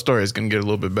time we tell a story, it's gonna get a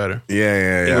little bit better.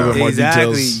 Yeah. A little bit more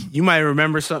exactly. details. You might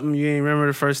remember something you ain't remember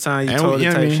the first time you told it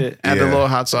type shit. Add a little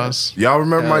hot sauce. Y'all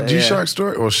remember my G-Shock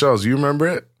story? Well, Shells, you remember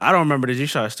it? I don't remember the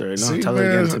G-Shock story. No, tell it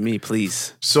again to me,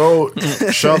 please. So,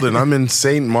 Sheldon, I'm in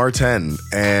St. Martin,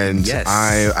 and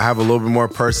I have a little bit more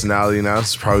personality now. This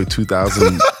is probably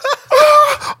 2000.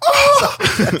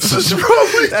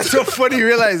 That's a funny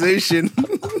realization.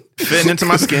 Fitting into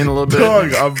my skin a little bit.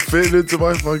 Dog, I'm fitting into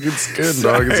my fucking skin,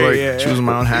 dog. It's like choosing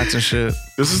my own hats and shit.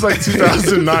 This is like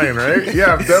 2009, right?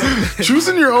 Yeah,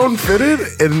 choosing your own fitted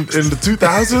in the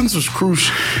 2000s was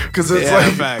crucial. Because it's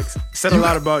like facts. Said a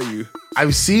lot about you.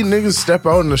 I've seen niggas step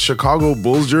out in a Chicago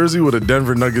Bulls jersey with a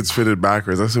Denver Nuggets fitted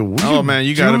backwards. I said, what oh man,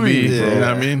 you gotta be, you know what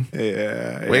I mean?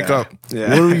 Yeah. Wake up. Yeah.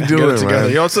 What are we doing,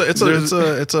 man? Yo, it's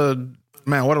a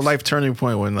man, what a life turning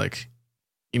point when, like,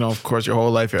 you know, of course, your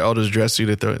whole life, your elders dress you.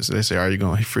 They say, are you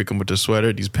going to freak them with the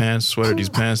sweater, these pants,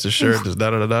 this shirt, this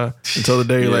da-da-da-da. Until the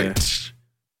day you're like,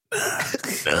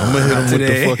 I'm going to hit him with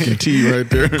the fucking T right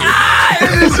there.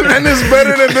 And it's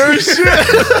better than their shit.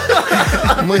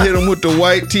 I'm going to hit him with the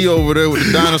white T over there with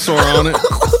the dinosaur on it.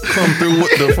 Come through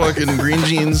with the fucking green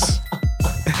jeans.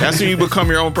 That's when you become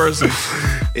your own person.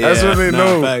 That's when they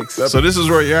know. Facts. So this is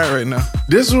where you're at right now.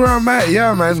 This is where I'm at.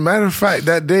 Yeah, man. Matter of fact,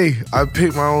 that day I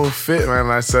picked my own fit, man.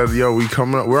 And I said, yo, we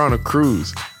coming up. We're on a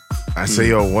cruise. I say,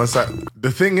 yo,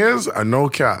 the thing is, I no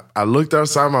cap. I looked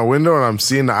outside my window and I'm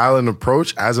seeing the island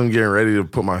approach as I'm getting ready to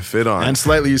put my fit on. And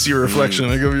slightly you see a reflection.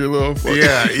 I give you a little fucking,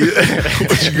 yeah.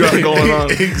 What you got going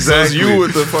on? Exactly. So it's you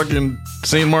with the fucking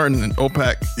St. Martin and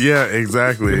OPAC. Yeah,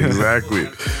 exactly.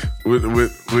 with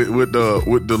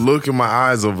the look in my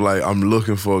eyes of like, I'm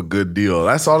looking for a good deal.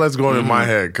 That's all that's going in my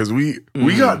head. Cause we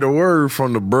got the word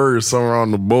from the birds somewhere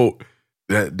on the boat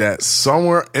that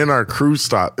somewhere in our cruise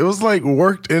stop, it was like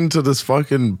worked into this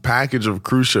fucking package of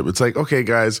cruise ship. It's like, okay,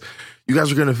 guys, you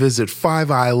guys are going to visit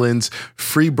 5 islands,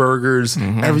 free burgers,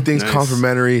 everything's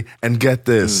complimentary. And get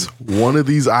this, one of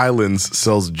these islands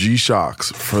sells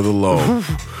G-Shocks for the low.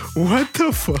 What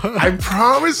the fuck? I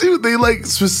promise you, they like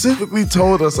specifically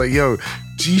told us like, yo,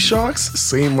 G-Shocks,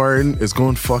 St. Martin is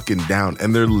going fucking down.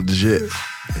 And they're legit.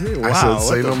 Wow, I said,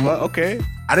 say no more. Okay.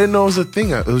 I didn't know it was a thing.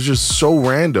 It was just so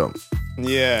random.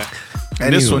 Yeah.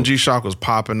 And this one G-Shock was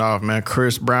popping off, man.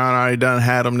 Chris Brown already done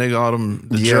had them, nigga. All them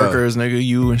jerkers, nigga.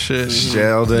 You and shit.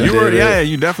 Sheldon. You were,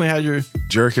 you definitely had your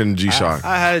jerking G-Shock.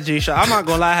 I had a G-Shock. I'm not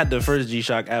gonna lie, I had the first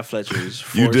G-Shock at Fletcher's.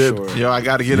 For you did. Sure. Yo, I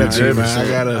gotta get that shit, man. I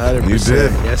gotta. You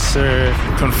did. Yes, sir.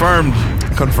 Confirmed.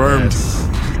 Yes.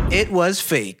 It was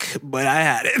fake, but I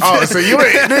had it. Oh, so you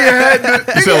ain't nigga had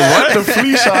the, you said what? The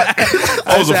flu shot.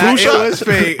 Oh, it was a flu shot? It was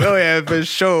fake. Oh yeah, for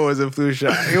sure it was a flu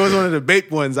shot. It was one of the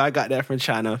baked ones. I got that from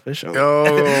China for sure.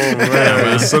 Oh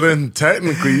man. So then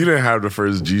technically you didn't have the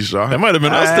first G-Shock. That might have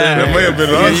been us then. That may have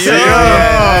been us.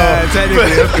 Yeah,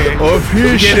 technically, okay. Oh,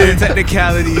 pure shit.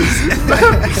 Technicalities.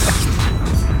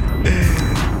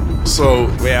 So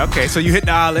yeah, okay. So you hit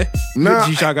the island. Nah,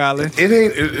 G-Shock Island. It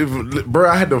ain't, bro.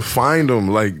 I had to find them,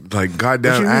 like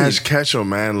goddamn Ash Ketchum,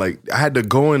 man. Like I had to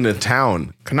go into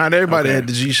town. Not everybody had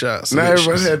the G-Shots. Not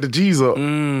everybody had the G's up.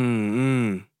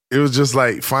 It was just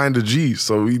like find the G.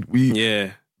 So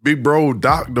we big bro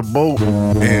docked the boat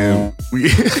and we.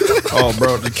 Oh,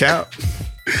 bro, the cap.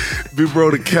 Big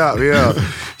bro, the cap. Yeah,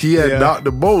 he had docked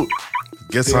the boat.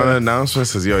 Gets on an announcement,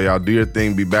 says, yo, y'all do your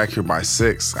thing, be back here by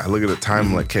 6. I look at the time,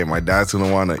 I'm like, okay, my dad's gonna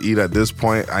wanna eat at this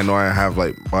point. I know I have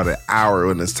like about an hour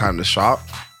when it's time to shop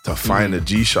to find a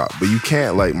G-Shop. But you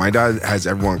can't, like, my dad has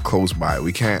everyone close by.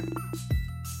 We can't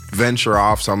venture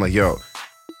off. So I'm like, yo,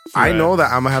 I know that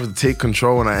I'm gonna have to take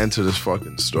control when I enter this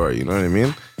fucking store. You know what I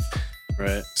mean?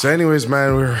 Right. So anyways,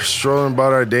 man, we were strolling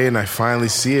about our day and I finally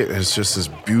see it. It's just this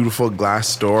beautiful glass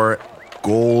store.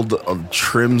 Gold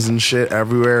trims and shit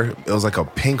everywhere. It was like a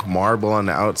pink marble on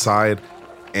the outside.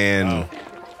 And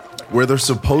where they're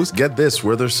supposed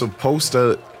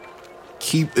to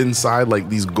keep inside like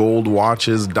these gold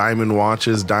watches,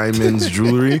 diamonds,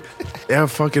 jewelry. They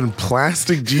have fucking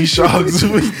plastic G-Shocks.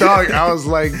 Dog, I was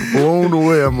like blown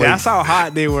away. I'm like, that's how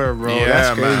hot they were, bro. Yeah,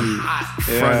 that's crazy. Man.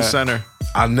 Front and center.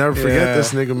 I'll never forget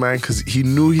this nigga, man, because he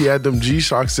knew he had them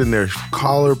G-Shocks in there.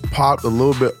 Collar popped a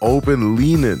little bit open,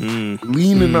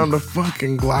 leaning on the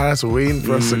fucking glass, waiting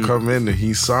for us to come in. And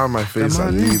he saw my face.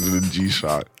 I needed a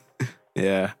G-Shock.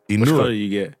 Yeah. He Which knew color it. you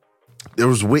get? There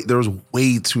was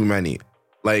way too many.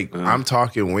 Like, I'm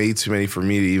talking way too many for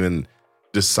me to even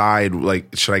decide,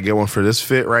 like, should I get one for this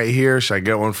fit right here? Should I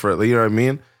get one for, you know what I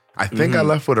mean? I think I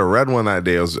left with a red one that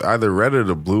day. It was either red or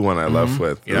the blue one I left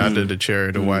with. Yeah, I did the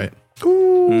cherry, the white.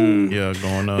 Yeah,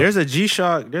 going up. There's a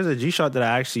G-Shock that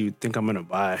I actually think I'm gonna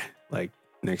buy like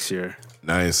next year.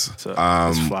 Nice. So, it's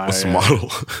fire, what's the model?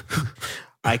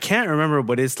 I can't remember,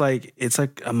 but it's like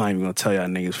I'm not even gonna tell y'all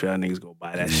niggas for y'all niggas go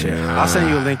buy that shit. I'll send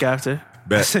you a link after.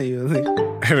 I'll send you a link.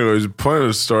 Anyways, the point of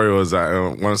the story was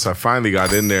that once I finally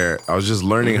got in there, I was just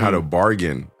learning how to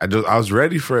bargain. I was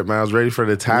ready for it, man. I was ready for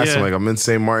the task. I'm like, I'm in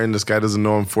St. Martin. This guy doesn't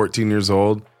know I'm 14 years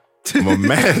old. I'm a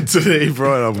man today,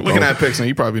 bro. And I'm looking at pics, and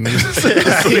you probably knew. He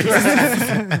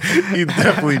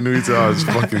definitely knew until I was a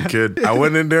fucking kid. I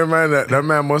went in there, man. That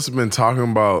man must have been talking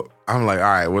about. I'm like, all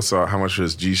right, what's up? How much for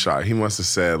this G-Shock? He must have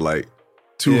said like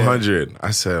 200. I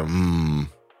said,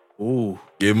 Ooh.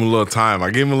 Gave him a little time.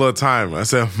 I gave him a little time. I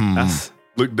said,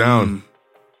 Look down.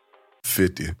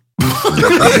 50.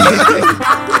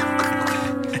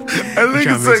 I think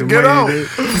he said, get out. He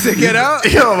said, get out?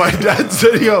 Yo, my dad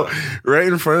said, yo, right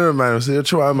in front of him, man. I said,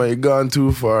 try, man, you gone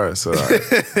too far. So I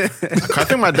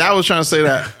think my dad was trying to say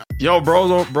that. Yo,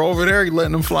 bro over there, you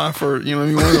letting him fly for, you know what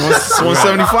I mean,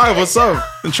 175. What's up?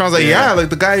 And Tron's like, yeah, like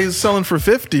the guy he's selling for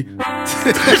 50. All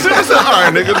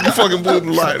right, nigga, you fucking blew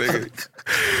the lie, nigga.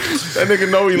 That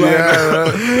nigga know he lying.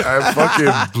 Yeah, I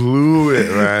fucking blew it,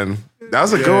 man. That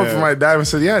was a good one for my dad. I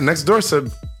said, yeah, next door said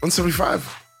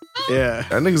 175. Yeah.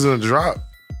 That nigga's gonna drop.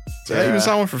 Yeah, he was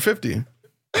selling for 50.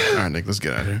 All right, Nick, let's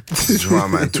get out of here.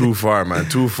 Drop, man. Too far, man.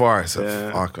 Too far. I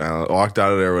said, fuck, man. I walked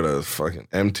out of there with a fucking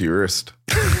empty wrist.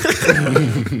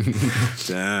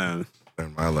 Damn.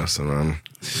 Learned my lesson, man.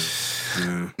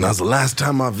 Yeah. That was the last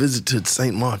time I visited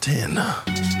St. Martin.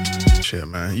 Shit,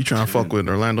 man. You trying to fuck with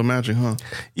Orlando Magic, huh?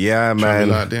 Yeah, man.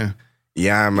 Locked in.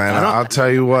 Yeah, man. I'll tell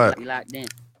you what.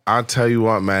 I'll tell you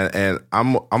what, man, and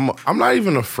I'm not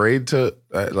even afraid to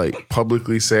like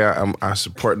publicly say I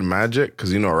support the Magic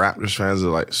because you know Raptors fans are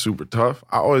like super tough.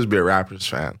 I'll always be a Raptors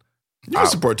fan. You can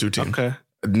support two teams. Okay.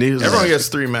 Everyone gets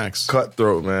 3 max.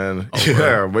 Cutthroat, man. Oh,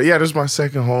 yeah, but yeah, this is my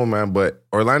second home, man. But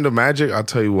Orlando Magic, I'll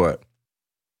tell you what.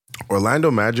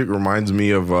 Orlando Magic reminds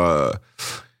me of a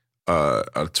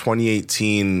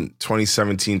 2018,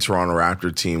 2017 Toronto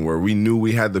Raptor team where we knew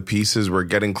we had the pieces. We're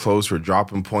getting close. We're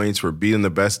dropping points. We're beating the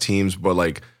best teams, but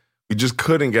like we just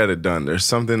couldn't get it done. There's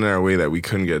something in our way that we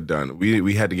couldn't get done.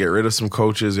 We had to get rid of some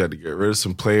coaches. We had to get rid of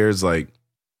some players. Like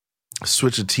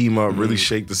switch a team up, really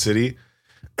shake the city.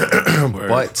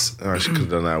 But I could have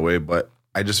done that way. But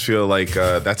I just feel like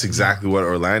that's exactly what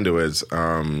Orlando is.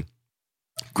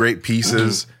 Great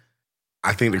pieces.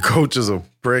 I think the coach is a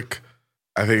prick.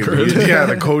 I think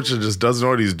the coach just doesn't know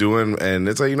what he's doing, and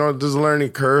it's like there's a learning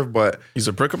curve. But he's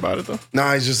a prick about it though. No,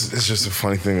 it's just a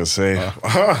funny thing to say.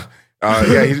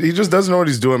 Yeah, he just doesn't know what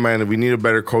he's doing, man. We need a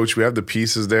better coach. We have the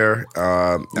pieces there.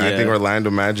 I think Orlando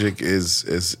Magic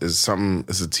is something.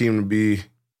 It's a team to be.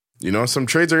 Some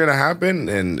trades are going to happen,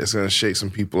 and it's going to shake some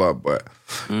people up. But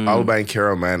Paolo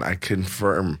Banchero, man, I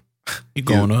confirm. He's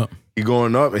going up. He's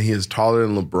going up, and he is taller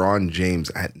than LeBron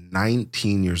James at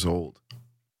 19 years old.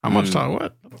 How much taller?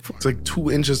 What? It's like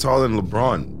 2 inches taller than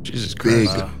LeBron. Jesus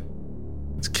Christ. Big.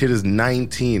 This kid is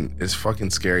 19. It's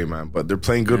fucking scary, man. But they're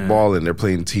playing good ball, and they're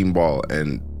playing team ball.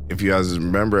 And if you guys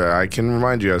remember, I can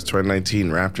remind you guys, 2019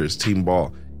 Raptors, team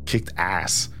ball, kicked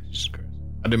ass. Jesus Christ.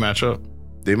 How'd they match up?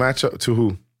 They match up to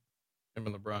who? Him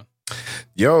and LeBron.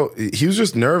 Yo, he was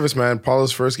just nervous, man.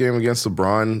 Paolo's first game against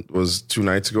LeBron was 2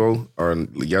 nights ago or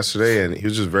yesterday, and he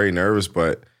was just very nervous.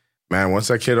 But, man, once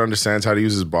that kid understands how to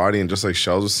use his body, and just like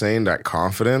Shells was saying, that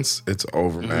confidence, it's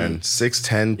over, man.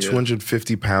 6'10",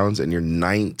 250 pounds, and you're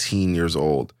 19 years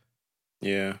old.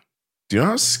 Yeah. Do you know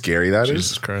how scary that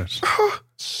Jesus Christ.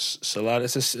 It's a lot.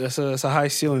 It's a high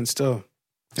ceiling still.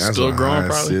 That's still growing,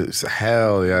 probably.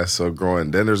 Hell yeah, still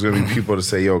growing. Then there's gonna be people to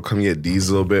say, "Yo, come get D's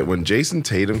a little bit." When Jason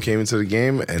Tatum came into the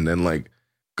game and then like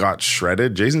got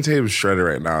shredded, Jason Tatum's shredded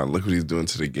right now, and look what he's doing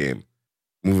to the game,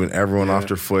 moving everyone off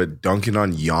their foot, dunking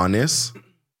on Giannis,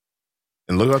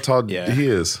 and look how tall he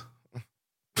is.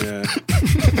 Yeah.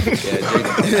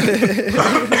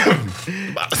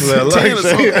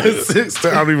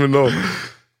 I don't even know.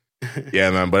 Yeah,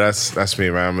 man, but that's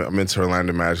me, man. I'm into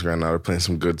Orlando Magic right now. They're playing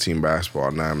some good team basketball,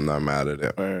 and I'm not mad at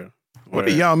it. What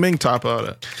did Yao Ming top out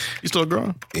at? He's still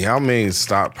growing? Yao Ming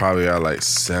stopped probably at like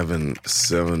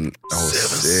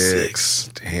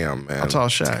 7'6". Damn, man. How tall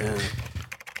Shaq?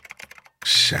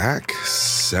 Shaq?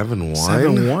 7'1"?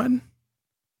 7'1"?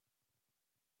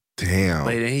 Damn.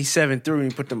 Wait, and he's 7'3" when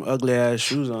he put them ugly ass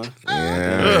shoes on.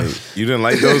 Yeah. You didn't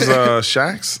like those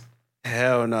Shaqs?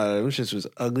 Hell no, them shits was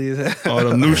ugly as hell. Oh,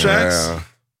 the new Shaqs?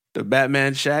 The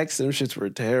Batman Shaqs, them shits were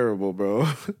terrible, bro.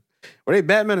 Were they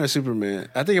Batman or Superman?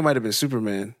 I think it might have been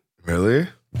Superman. Really?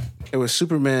 It was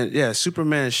Superman. Yeah,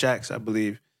 Superman Shaqs, I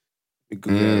believe. Let me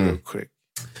Google that real quick.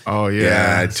 Oh,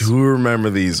 yeah. I do remember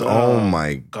these. Oh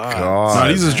my God. No,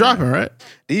 these is dropping, right?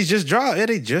 These just dropped. Yeah,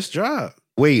 they just dropped.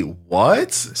 Wait,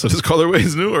 what? So this colorway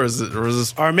is new, or is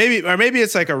this? Or maybe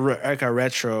it's like a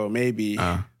retro, maybe.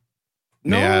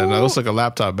 No. Yeah, that looks like a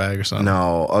laptop bag or something.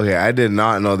 No, okay, I did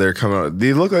not know they're coming out.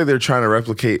 They look like they're trying to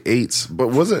replicate 8s, but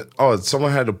wasn't? Oh,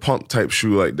 someone had a pump type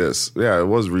shoe like this. Yeah, it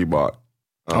was Reebok.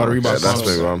 The Reebok pumps. That's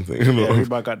maybe what I'm thinking. Yeah,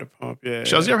 Reebok got the pump. Yeah.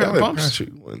 Shells, you ever had pumps? Patrick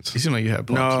wins. You seem like you had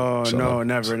pumps. No,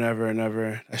 never.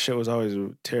 That shit was always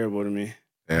terrible to me.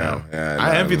 Yeah.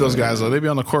 I envy those guys though. They be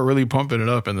on the court really pumping it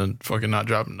up and then fucking not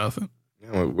dropping nothing.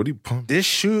 Yeah, what do you pump? This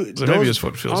shoe, so maybe his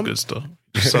foot feels good still.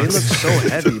 They look so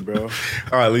heavy, bro.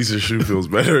 Oh, at least your shoe feels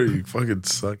better. You fucking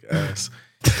suck ass.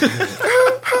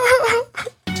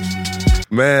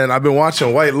 Man, I've been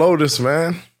watching White Lotus,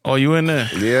 man. Oh, you in there?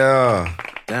 Yeah.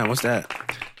 Damn, what's that?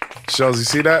 Shells, you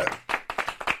see that?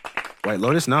 White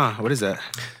Lotus? Nah, what is that?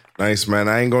 Nice, man.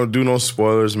 I ain't gonna do no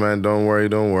spoilers, man. Don't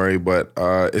worry. But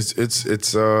it's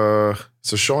a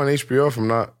show on HBO, if I'm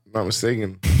not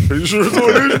mistaken. Pretty sure it's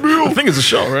on HBO. I think it's a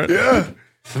show, right? Yeah.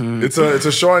 It's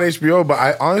a show on HBO, but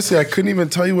I couldn't even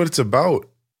tell you what it's about.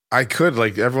 I could,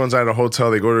 like, everyone's at a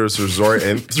hotel, they go to this resort,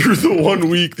 and through the 1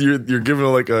 week, you're given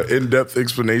like an in-depth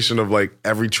explanation of like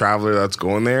every traveler that's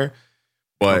going there.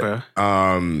 But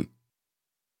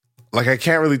like, I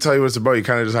can't really tell you what it's about. You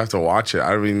kind of just have to watch it.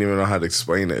 I don't even know how to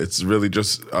explain it. It's really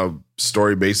just a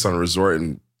story based on a resort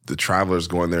and the travelers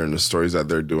going there and the stories that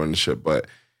they're doing and shit. But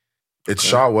it's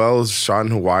shot well. It's shot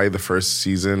in Hawaii the first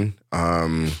season.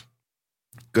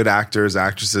 Good actors,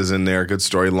 actresses in there, good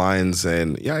storylines,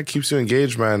 and yeah, it keeps you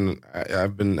engaged, man.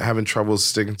 I've been having trouble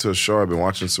sticking to a show. I've been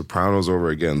watching Sopranos over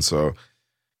again, so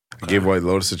I gave White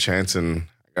Lotus a chance, and I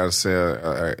gotta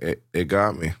say, it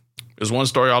got me. There's one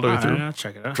story all the way through. I'll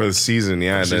check it out for the season,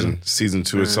 yeah. And then season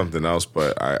 2 is something else,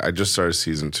 but I just started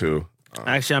season 2.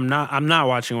 Actually, I'm not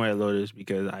watching White Lotus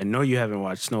because I know you haven't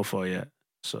watched Snowfall yet.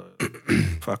 So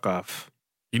fuck off.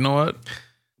 You know what?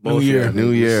 New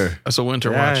Year. That's a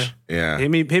winter watch. Yeah.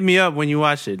 Hit me up when you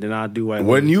watch it, then I'll do White Lotus.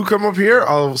 When you come up here,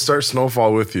 I'll start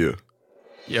Snowfall with you.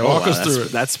 Yeah, walk us through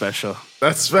it. That's special.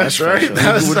 That's special, right?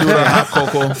 We'll do a hot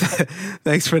cocoa.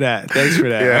 Thanks for that.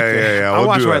 Yeah. I'll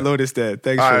watch do White it. Lotus then.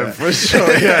 Thanks All for right, that. for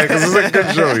sure. Yeah, because it's a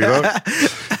good show, you know?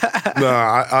 No,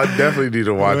 I definitely need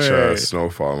to watch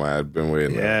Snowfall, man. I've been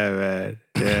waiting. Yeah, man.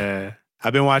 Yeah.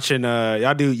 I've been watching,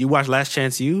 you watch Last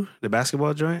Chance U, the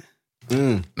basketball joint?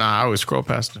 Nah, I always scroll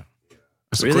past it.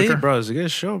 It's Really? quicker. Bro, it's a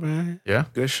good show, man. Yeah.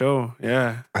 Good show.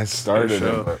 Yeah. I started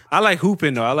it. But I like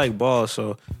hooping, though. I like ball,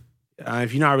 so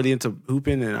if you're not really into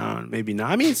hooping, then maybe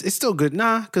not. I mean, it's still good.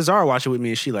 Nah, because Zara watched it with me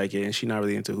and she like it, and she's not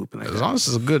really into hooping like As that. long as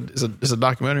it's a good, it's a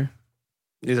documentary.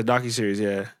 It's a docuseries,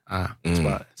 yeah.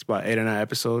 Mm. It's about 8 or 9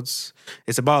 episodes.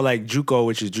 It's about like JUCO,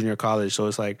 which is junior college. So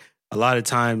it's like a lot of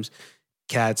times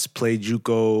cats play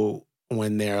JUCO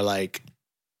when they're like,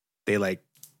 they like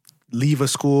leave a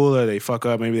school or they fuck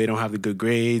up. Maybe they don't have the good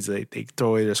grades. They throw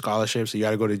away their scholarship. So you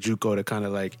got to go to JUCO to kind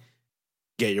of like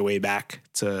get your way back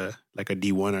to like a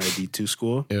D1 or a D2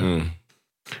 school. Yeah.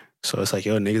 So it's like,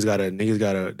 yo, niggas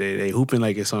gotta, they hooping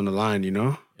like it's on the line, you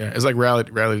know? Yeah, it's like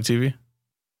reality TV.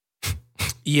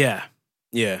 Yeah.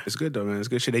 Yeah. It's good though, man. It's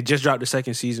good shit. They just dropped the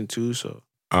second season too, so.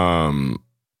 damn.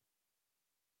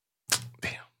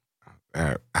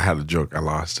 I had a joke. I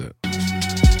lost it.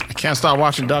 I can't stop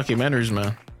watching documentaries,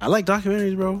 man. I like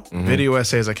documentaries, bro. Mm-hmm. Video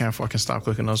essays, I can't fucking stop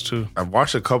clicking those too. I've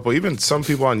watched a couple, even some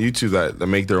people on YouTube that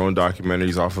make their own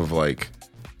documentaries off of like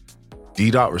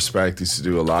D.Respect used to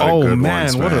do a lot of good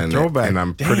ones, what man. a throwback. And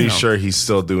I'm pretty Damn. sure he's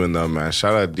still doing them, man.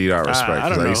 Shout out D.Respect I because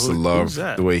don't I know. used to Who's love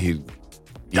that? the way he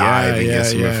dive and get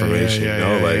some information. Yeah,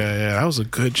 you know, like that was a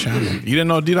good channel. You didn't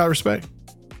know D.Respect?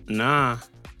 Nah.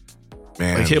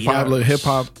 man, Like hip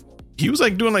hop. He was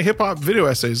like doing like hip hop video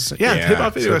essays. Yeah, Yeah, hip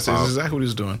hop video hip-hop. essays is exactly what he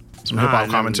was doing. Some Nah, hip I hop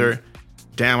never commentary.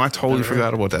 Damn, I totally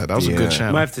forgot about that. That was a Yeah. good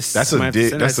channel. Might have to, that's might have to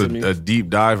send that to me. a deep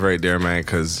dive right there, man.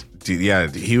 Because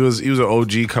he was an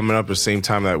OG coming up at the same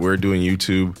time that we're doing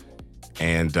YouTube,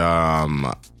 and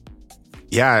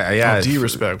D-Respect. D.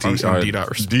 D.Respect.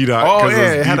 D-Dot. Oh, 'cause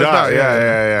yeah, it's it had a D-Dot. dot.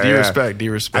 Yeah. D-Respect.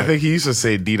 D-Respect. I think he used to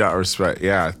say D.Respect.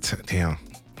 Yeah, damn,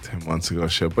 10 months ago,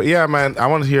 shit. But yeah, man, I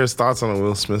want to hear his thoughts on the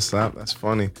Will Smith slap. That's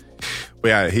funny. But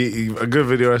yeah, he a good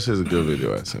video essay is a good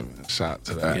video essay, man. Shout out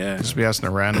to that. Yeah. Just be asking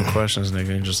the random questions, nigga,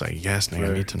 and just like, yes, nigga,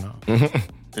 I need to know.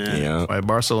 Yeah. Why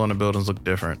Barcelona buildings look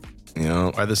different? Yeah.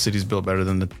 Why the city's built better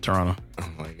than the Toronto? Oh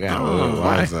my God.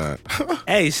 Why is that?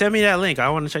 Hey, send me that link. I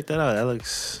want to check that out. That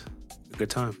looks a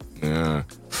good time. Yeah.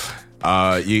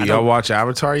 Y'all watch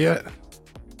Avatar yet?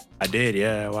 I did,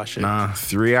 yeah. I watched it. Nah.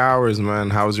 3 hours, man.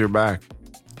 How's your back?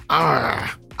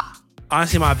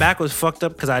 Honestly, my back was fucked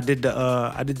up because I did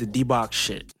the D-box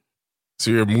shit. So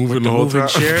you're moving the The whole moving time?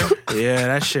 chair. Yeah,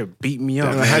 that shit beat me up.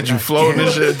 I man. had you floating and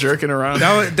shit, jerking around.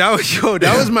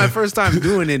 That was my first time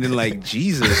doing it, and like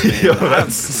Jesus, man,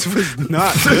 this was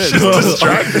not good.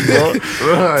 Distracting, bro.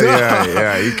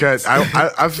 Yeah. You can't.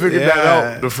 I figured that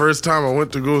Yeah. out the first time I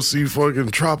went to go see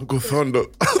fucking Tropical Thunder.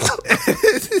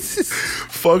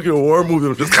 Fucking war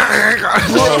movie. Just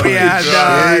Oh yeah,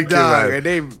 Shaking, dog. man.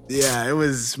 And it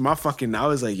was my fucking. I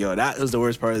was like, yo, that was the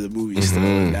worst part of the movie. Still,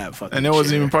 that fucking. And it wasn't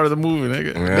chair. even part of the movie,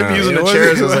 nigga. Yeah. They be using It the wasn't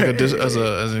chairs as even- like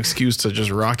as an excuse to just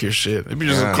rock your shit. They be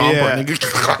just Yeah. a calm part, Yeah. nigga.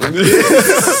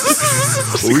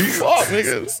 Fuck,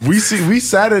 nigga. We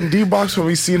sat in D-Box when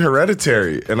we seen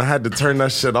Hereditary, and I had to turn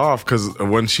that shit off because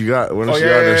when she got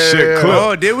her shit clipped.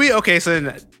 Oh, did we? Okay,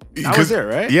 so I was there,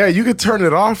 right? Yeah, you could turn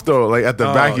it off though. Like at the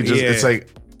Oh, back, you just yeah. it's like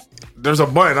there's a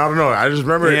button. I don't know. I just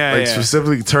remember Yeah.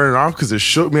 specifically turning it off because it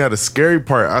shook me at the scary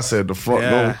part. I said, "The fuck Yeah.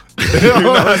 no, You're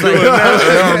not doing that.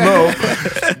 Hell no,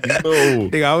 no."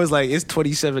 Nigga, I was like, it's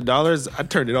 $27. I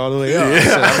turned it all the way up. Yeah.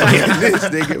 So I'm like, this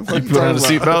nigga. You put on the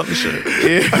seatbelt and shit.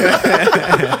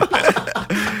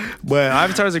 But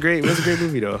Avatar was a great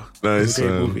movie though. Nice, It was a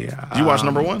great man. movie. You watch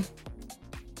number one?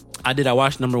 I did. I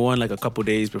watched number one like a couple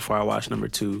days before I watched number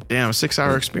two. Damn, 6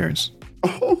 hour experience.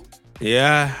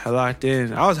 Yeah, I locked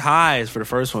in. I was high for the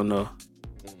first one though,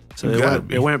 so You gotta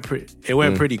be. it went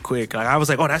pretty quick. Like I was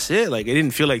like, oh, that's it. Like it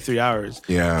didn't feel like 3 hours.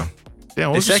 Yeah, Damn,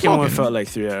 what The was you second one smoking? felt like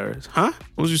 3 hours. Huh?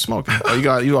 What was you smoking? Oh,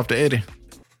 you off the Eddie.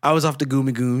 I was off the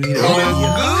Goomy Goom. You know?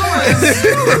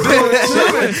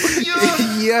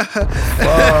 Yeah.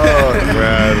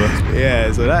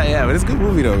 Yeah, so but it's a good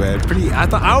movie though, man.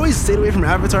 I always stayed away from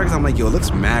Avatar because I'm like, yo, it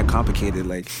looks mad complicated,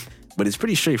 like, but it's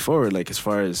pretty straightforward, like as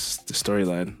far as the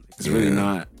storyline. It's really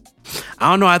not. I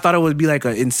don't know. I thought it would be like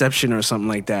an Inception or something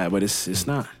like that, but it's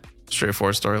not.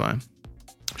 Straightforward storyline.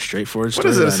 Straightforward. What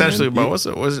is it storyline, essentially man.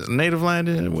 about? Was it native land?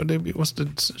 And would they be? What's the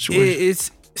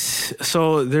situation? It's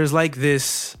so there's like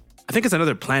this. I think it's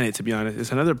another planet. To be honest,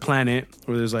 it's another planet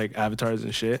where there's like avatars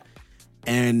and shit,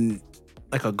 and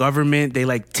like a government, they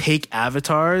like take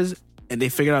avatars and they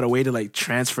figured out a way to like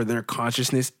transfer their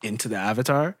consciousness into the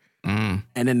avatar. And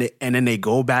then they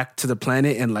go back to the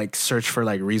planet and like search for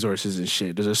like resources and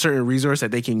shit. There's a certain resource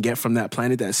that they can get from that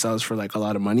planet that sells for like a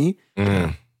lot of money.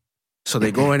 So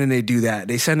they go in and they do that.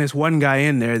 They send this one guy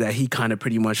in there that he kind of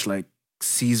pretty much like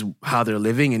sees how they're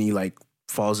living and he like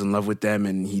falls in love with them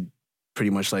and he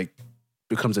pretty much like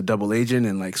becomes a double agent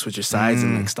and like switches sides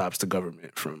and like stops the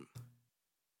government from.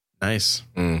 Nice.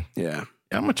 Yeah.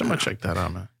 I'm gonna check that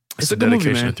out, man. It's a a good movie,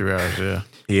 dedication man. of 3 hours. Yeah.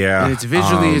 Yeah. And it's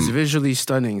visually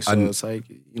stunning. So it's like,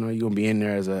 you know, you're gonna be in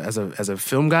there as a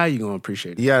film guy, you're gonna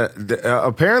appreciate it. Yeah,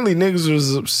 apparently niggas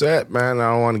was upset, man.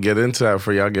 I don't want to get into that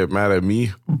for y'all get mad at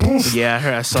me.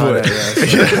 Yeah, I saw that.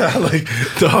 Yeah, like,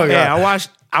 dog. hey,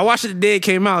 I watched it the day it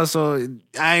came out, so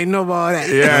I ain't know about that.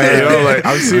 Yeah, you know, like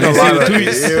I've seen a lot of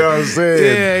tweets. You know what I'm saying?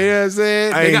 Yeah, you know what I'm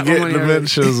saying? I ain't getting the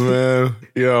mentions, man.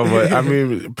 You know, but I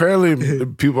mean, apparently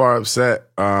people are upset.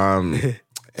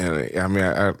 And I mean,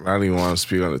 I don't even want to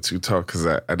speak on it too tough because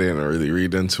I didn't really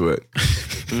read into it.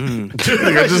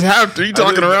 Like, I just have to. You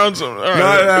talking around something? All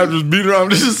right. No, I'm just beating around. I'm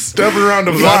just stepping around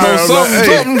the block.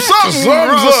 Something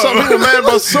Something mad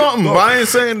about something. But I ain't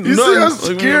saying You see how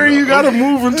scary you got to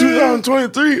move in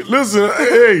 2023? Listen,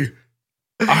 hey,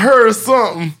 I heard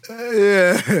something.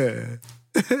 Yeah.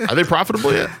 Are they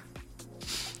profitable yet?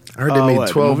 I heard they made what,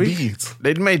 12 the movie? beats.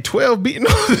 They made 12 beats.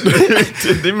 No,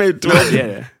 they made 12.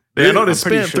 Yeah. I know they I'm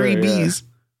pretty spent sure, 3 yeah. B's.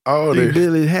 Oh, 3 they,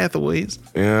 Billy Hathaways.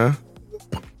 yeah.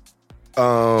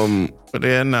 But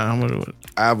yeah, nah.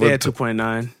 They had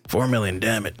 2.9. 4 million,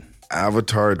 damn it.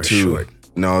 Avatar 2. short.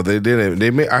 No, they didn't.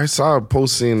 They made. I saw a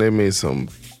post saying they made some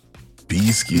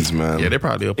B-skis, man. Yeah, they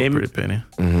probably up a They- pretty penny.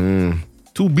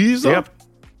 2 B's though? Yep.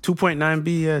 2.9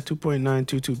 B, yeah,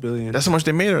 2.922 billion. That's how much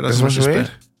they made, or That's that's how much what they you made?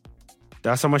 spent?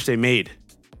 That's how much they made.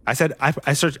 I said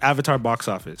I searched Avatar box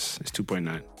office. It's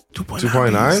 2.9.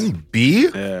 2.9 B.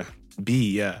 Yeah.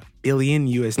 B, yeah. Billion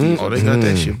USD. Oh, they got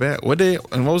that shit back. What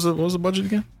was the budget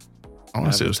again? I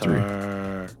want to say it was 3.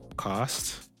 Avatar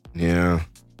cost Yeah.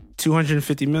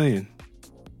 250 million.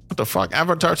 What the fuck?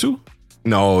 Avatar 2?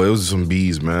 No, it was some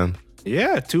B's, man.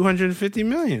 Yeah, 250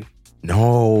 million.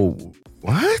 No,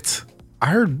 what? I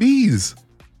heard B's.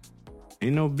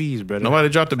 Ain't no B's, brother. Nobody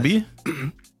dropped a B?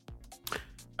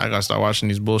 I gotta start watching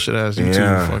these bullshit ass YouTube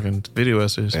Yeah. fucking video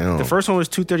essays. Damn. The first one was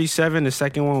 237. The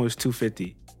second one was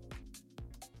 250.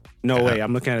 No way.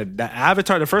 I'm looking at it. The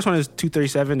Avatar. The first one is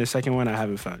 237. The second one I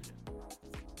haven't found yet.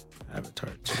 Avatar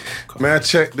 2. Man,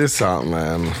 check this out,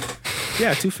 man.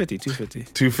 Yeah, 250. 250.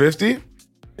 250?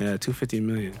 Yeah, 250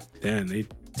 million. Damn, they.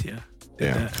 Yeah.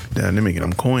 Yeah. Damn, they making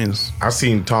them coins. I've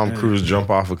seen Tom Cruise jump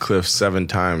off a cliff 7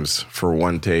 times for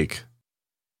one take.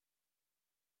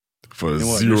 For And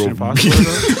what, 0 Mission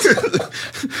Impossible,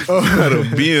 Got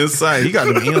A B inside. He got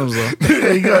them M's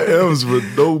though. He got M's with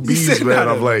no B's, said man. not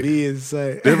I'm a like, B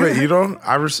inside. different, you know,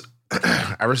 I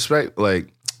respect, like,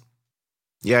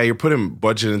 yeah, you're putting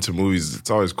budget into movies.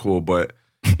 It's always cool, but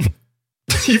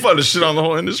You about to shit on the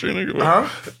whole industry, nigga. Bro.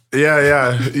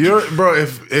 yeah. Bro,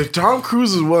 if Tom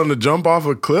Cruise is willing to jump off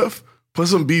a cliff, put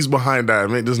some B's behind that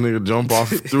and make this nigga jump off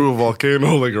through a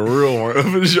volcano like a real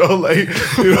one. Show, like,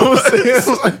 you know what I'm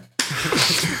saying? Like,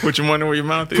 Put your money where your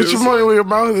mouth is. put your money where your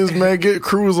mouth is, man. Get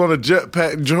Cruise on a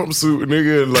jetpack jumpsuit,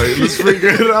 nigga, and like, let's figure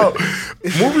it out.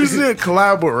 Movies didn't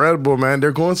collab with Red Bull, man.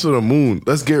 They're going to the moon.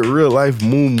 Let's get real life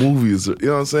moon movies. You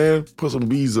know what I'm saying? Put some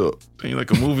B's up. Ain't like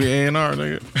a movie A&R,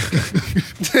 nigga.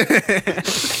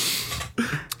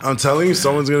 I'm telling you,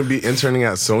 someone's gonna be interning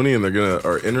at Sony, and they're gonna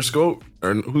or Interscope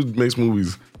or who makes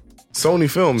movies? Sony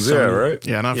Films, yeah, right.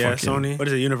 Yeah, not Yeah, fucking. Sony. What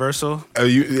is it? Universal.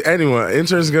 Anyone,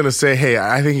 intern's gonna say, "Hey,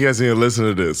 I think you guys need to listen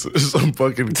to this." Some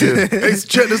fucking kid. Hey,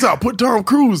 check this out. Put Tom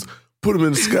Cruise. Put him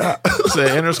in the sky. Say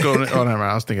Interscope. Oh, never mind.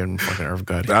 I was thinking fucking Irv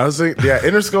Gotti. I was thinking, yeah,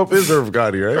 Interscope is Irv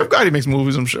Gotti, right? Irv Gotti makes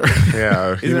movies, I'm sure.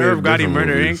 Yeah, he Isn't made Irv Gotti different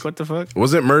Murder movies. Inc.? What the fuck?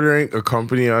 Wasn't Murder Inc. a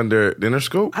company under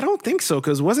Interscope? I don't think so,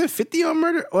 because wasn't 50 on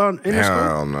Murder on Interscope?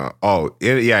 Hell no. Oh,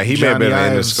 yeah, he may have been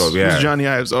on Interscope. Yeah, Who's Johnny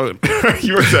Ives? Oh,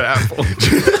 you worked at Apple.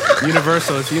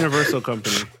 Universal. It's a Universal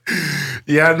company.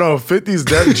 yeah. No, 50's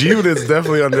G-Unit's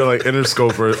definitely under like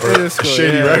Interscope or Interscope,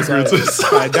 Shady yeah, Records.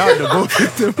 I doubt the both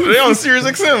of them. They on Sirius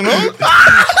XM, no?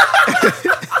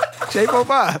 Shape of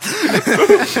Bob.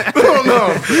 Oh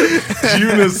no,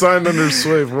 G-Unit signed under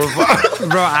Sway. Bro,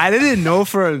 I didn't know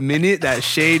for a minute that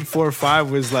Shade 4-5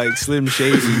 was like Slim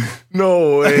Shady.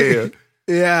 No way.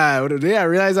 Yeah, I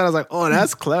realized that. I was like, oh,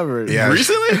 that's clever. Yeah.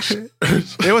 Recently?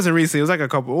 It wasn't recently. It was like a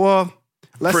couple, well,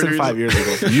 less Pretty than 5 years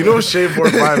ago. You know Shade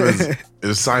 45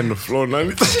 is signed to Flow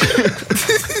 93.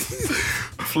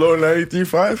 Flow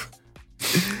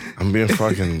 93.5? I'm being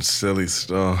fucking silly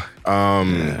still.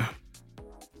 Yeah.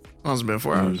 It's been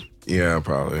 4 hours. Yeah,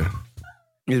 probably.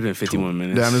 It's been 51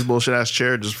 minutes. Damn, this bullshit ass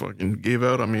chair just fucking gave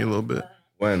out on me a little bit.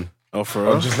 When? Oh, for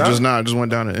real? Just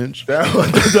went down an inch. That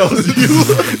was you.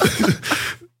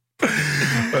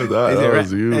 that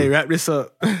was you. Hey, wrap this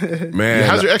up. Man,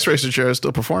 How's your X-ray chair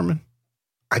still performing?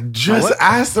 I just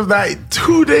asked him that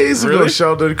 2 days ago, Really?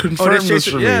 Sheldon. Confirm this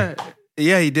for me.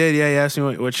 Yeah, he did. Yeah, he asked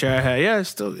me what chair I had. Yeah,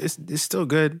 it's still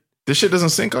good. This shit doesn't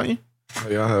sync on you? Oh,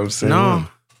 yeah, I was saying. No.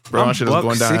 Bro, my I'm shit is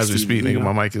going down as we 160, speak, nigga. you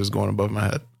know? My mic is going above my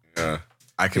head. Yeah,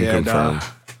 I can Yeah, confirm. nah.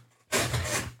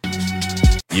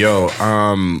 Yo,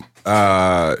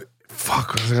 fuck,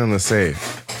 what was I gonna say?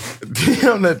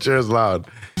 Damn, that chair's loud.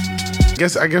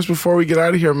 I guess before we get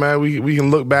out of here, man, we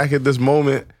can look back at this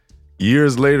moment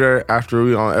years later after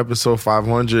we on episode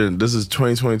 500. This is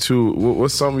 2022.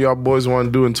 What's something y'all boys want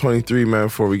to do in 23, man,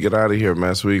 before we get out of here,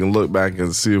 man, so we can look back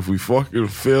and see if we fucking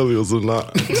failures or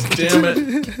not. Damn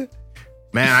it.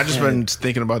 Man, I just been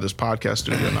thinking about this podcast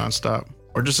studio nonstop.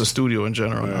 Or just a studio in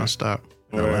general nonstop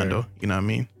in Orlando. You know what I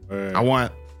mean? Word. I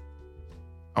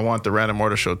want the Random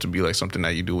Order show to be like something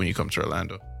that you do when you come to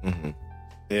Orlando.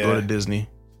 Yeah. Go to Disney.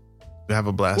 We have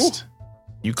a blast.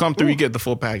 You come through, you get the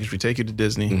full package. We take you to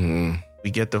Disney.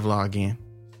 We get the vlogging.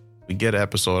 We get an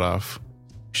episode off.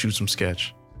 Shoot some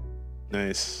sketch.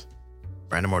 Nice.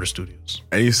 Random Order Studios.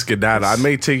 And you skedaddle. I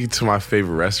may take you to my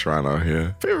favorite restaurant out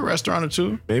here. Favorite restaurant or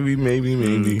two? Maybe.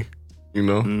 You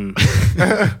know?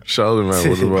 Sheldon, man,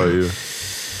 what about you?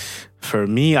 For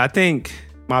me, I think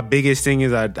my biggest thing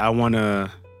is I want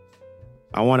to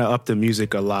up the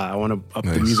music a lot. I want to up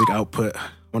the music output. I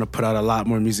want to put out a lot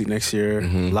more music next year,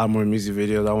 a lot more music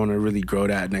videos. I want to really grow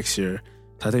that next year.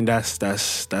 So I think that's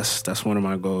one of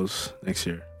my goals next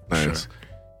year. Nice. Sure.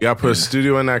 You gotta put a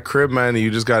studio in that crib, man, and you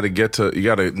just gotta you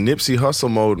gotta Nipsey hustle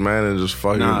mode, man, and just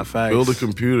fucking build a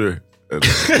computer. Well,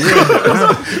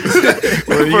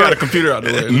 you got a computer out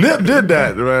there. Nip did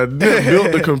that, man. Nip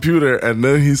built the computer, and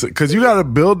then he said, because you gotta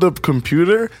build the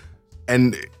computer,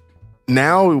 and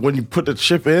now when you put the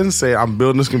chip in, say, I'm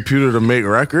building this computer to make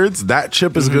records, that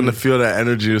chip is gonna feel that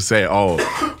energy to say, oh,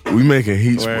 we making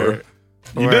heat, bro.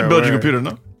 You did build your computer,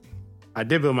 no? I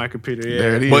did build my computer, yeah.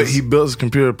 There it is. But he built his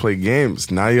computer to play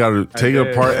games. Now you gotta take it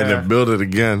apart and then build it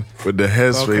again with the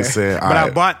headspace saying,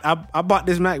 all But right. I bought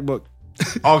this MacBook.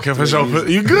 Okay, for sure.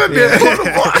 You good there?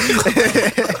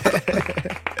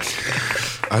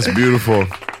 That's beautiful.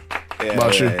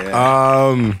 About you?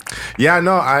 I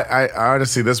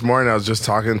honestly, this morning I was just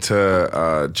talking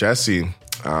to Jesse.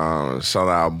 Shout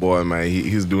out, boy, man.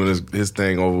 He's doing his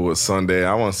thing over with Sunday.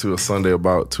 I want to see what Sunday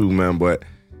about too, man. But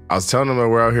I was telling him that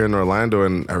we're out here in Orlando,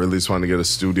 and I really just want to get a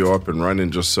studio up and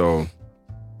running, just so,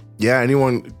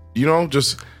 anyone,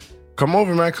 just come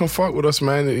over, man. Come fuck with us,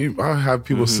 man. I'll have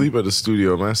people sleep at the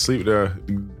studio, man. Sleep there.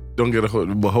 Don't get a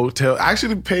hotel.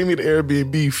 Actually, pay me the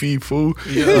Airbnb fee, fool.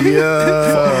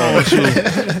 Yeah.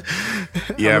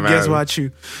 Yeah, I'm man. Guess watch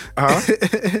you. Huh?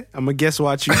 I'm gonna guess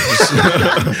watch you.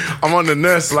 I'm on the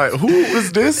nest like, who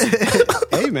is this?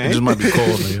 Hey, It man. just might be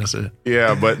cold, man. That's it.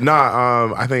 Yeah, but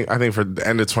nah, I think for the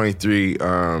end of 23,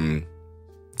 I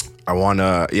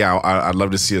wanna, I'd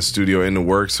love to see a studio in the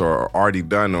works or already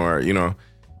done, or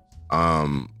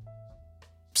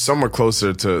somewhere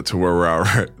closer to where we're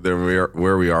at than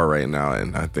where we are right now,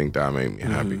 and I think that made me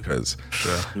happy because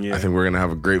I think we're gonna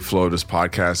have a great flow of this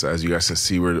podcast. As you guys can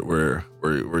see, we're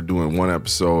doing one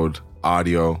episode,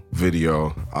 audio,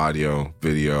 video. I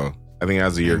think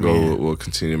as the year goes, we'll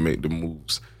continue to make the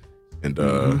moves and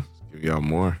give y'all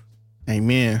more.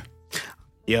 Amen.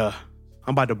 Yeah,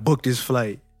 I'm about to book this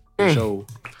flight. So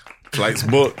Flights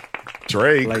booked.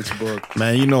 Drake. flights booked.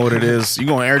 Man, you know what it is. You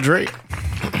gonna air Drake?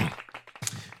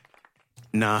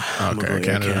 Nah, I'm Okay, gonna go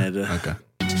Canada. Canada.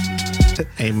 Okay.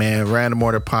 Hey, man, Random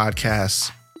Order Podcast,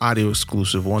 audio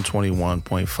exclusive,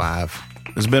 121.5.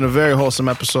 It's been a very wholesome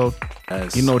episode.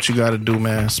 Yes. You know what you got to do,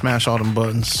 man. Smash all them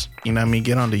buttons. You know what I mean?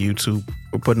 Get onto YouTube.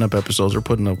 We're putting up episodes. We're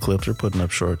putting up clips. We're putting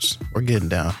up shorts. We're getting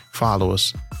down. Follow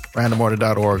us.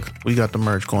 randomorder.org. We got the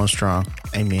merch going strong.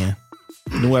 Amen.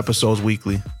 New episodes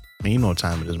weekly. Man, you know what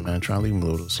time it is, man. Try to leave them a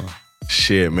little something.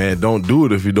 Shit, man. Don't do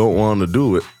it if you don't want to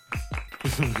do it.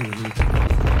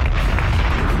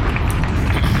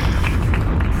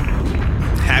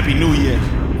 Happy New Year.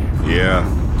 Yeah.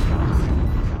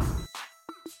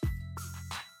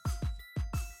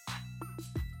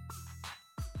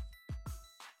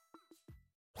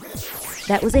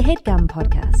 That was a HeadGum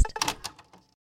podcast.